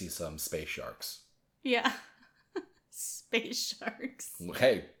excited to see some space sharks. Yeah. Space sharks.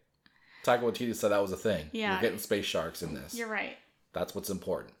 Hey, Taika Waititi said that was a thing. Yeah. We're getting space sharks in this. You're right. That's what's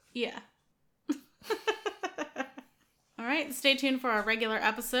important. Yeah. All right. Stay tuned for our regular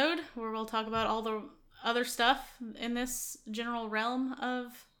episode where we'll talk about all the other stuff in this general realm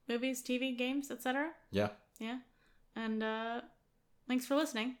of movies, TV, games, etc. Yeah. Yeah. And thanks for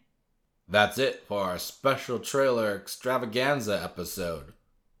listening. That's it for our special trailer extravaganza episode.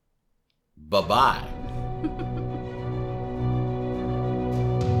 Bye-bye.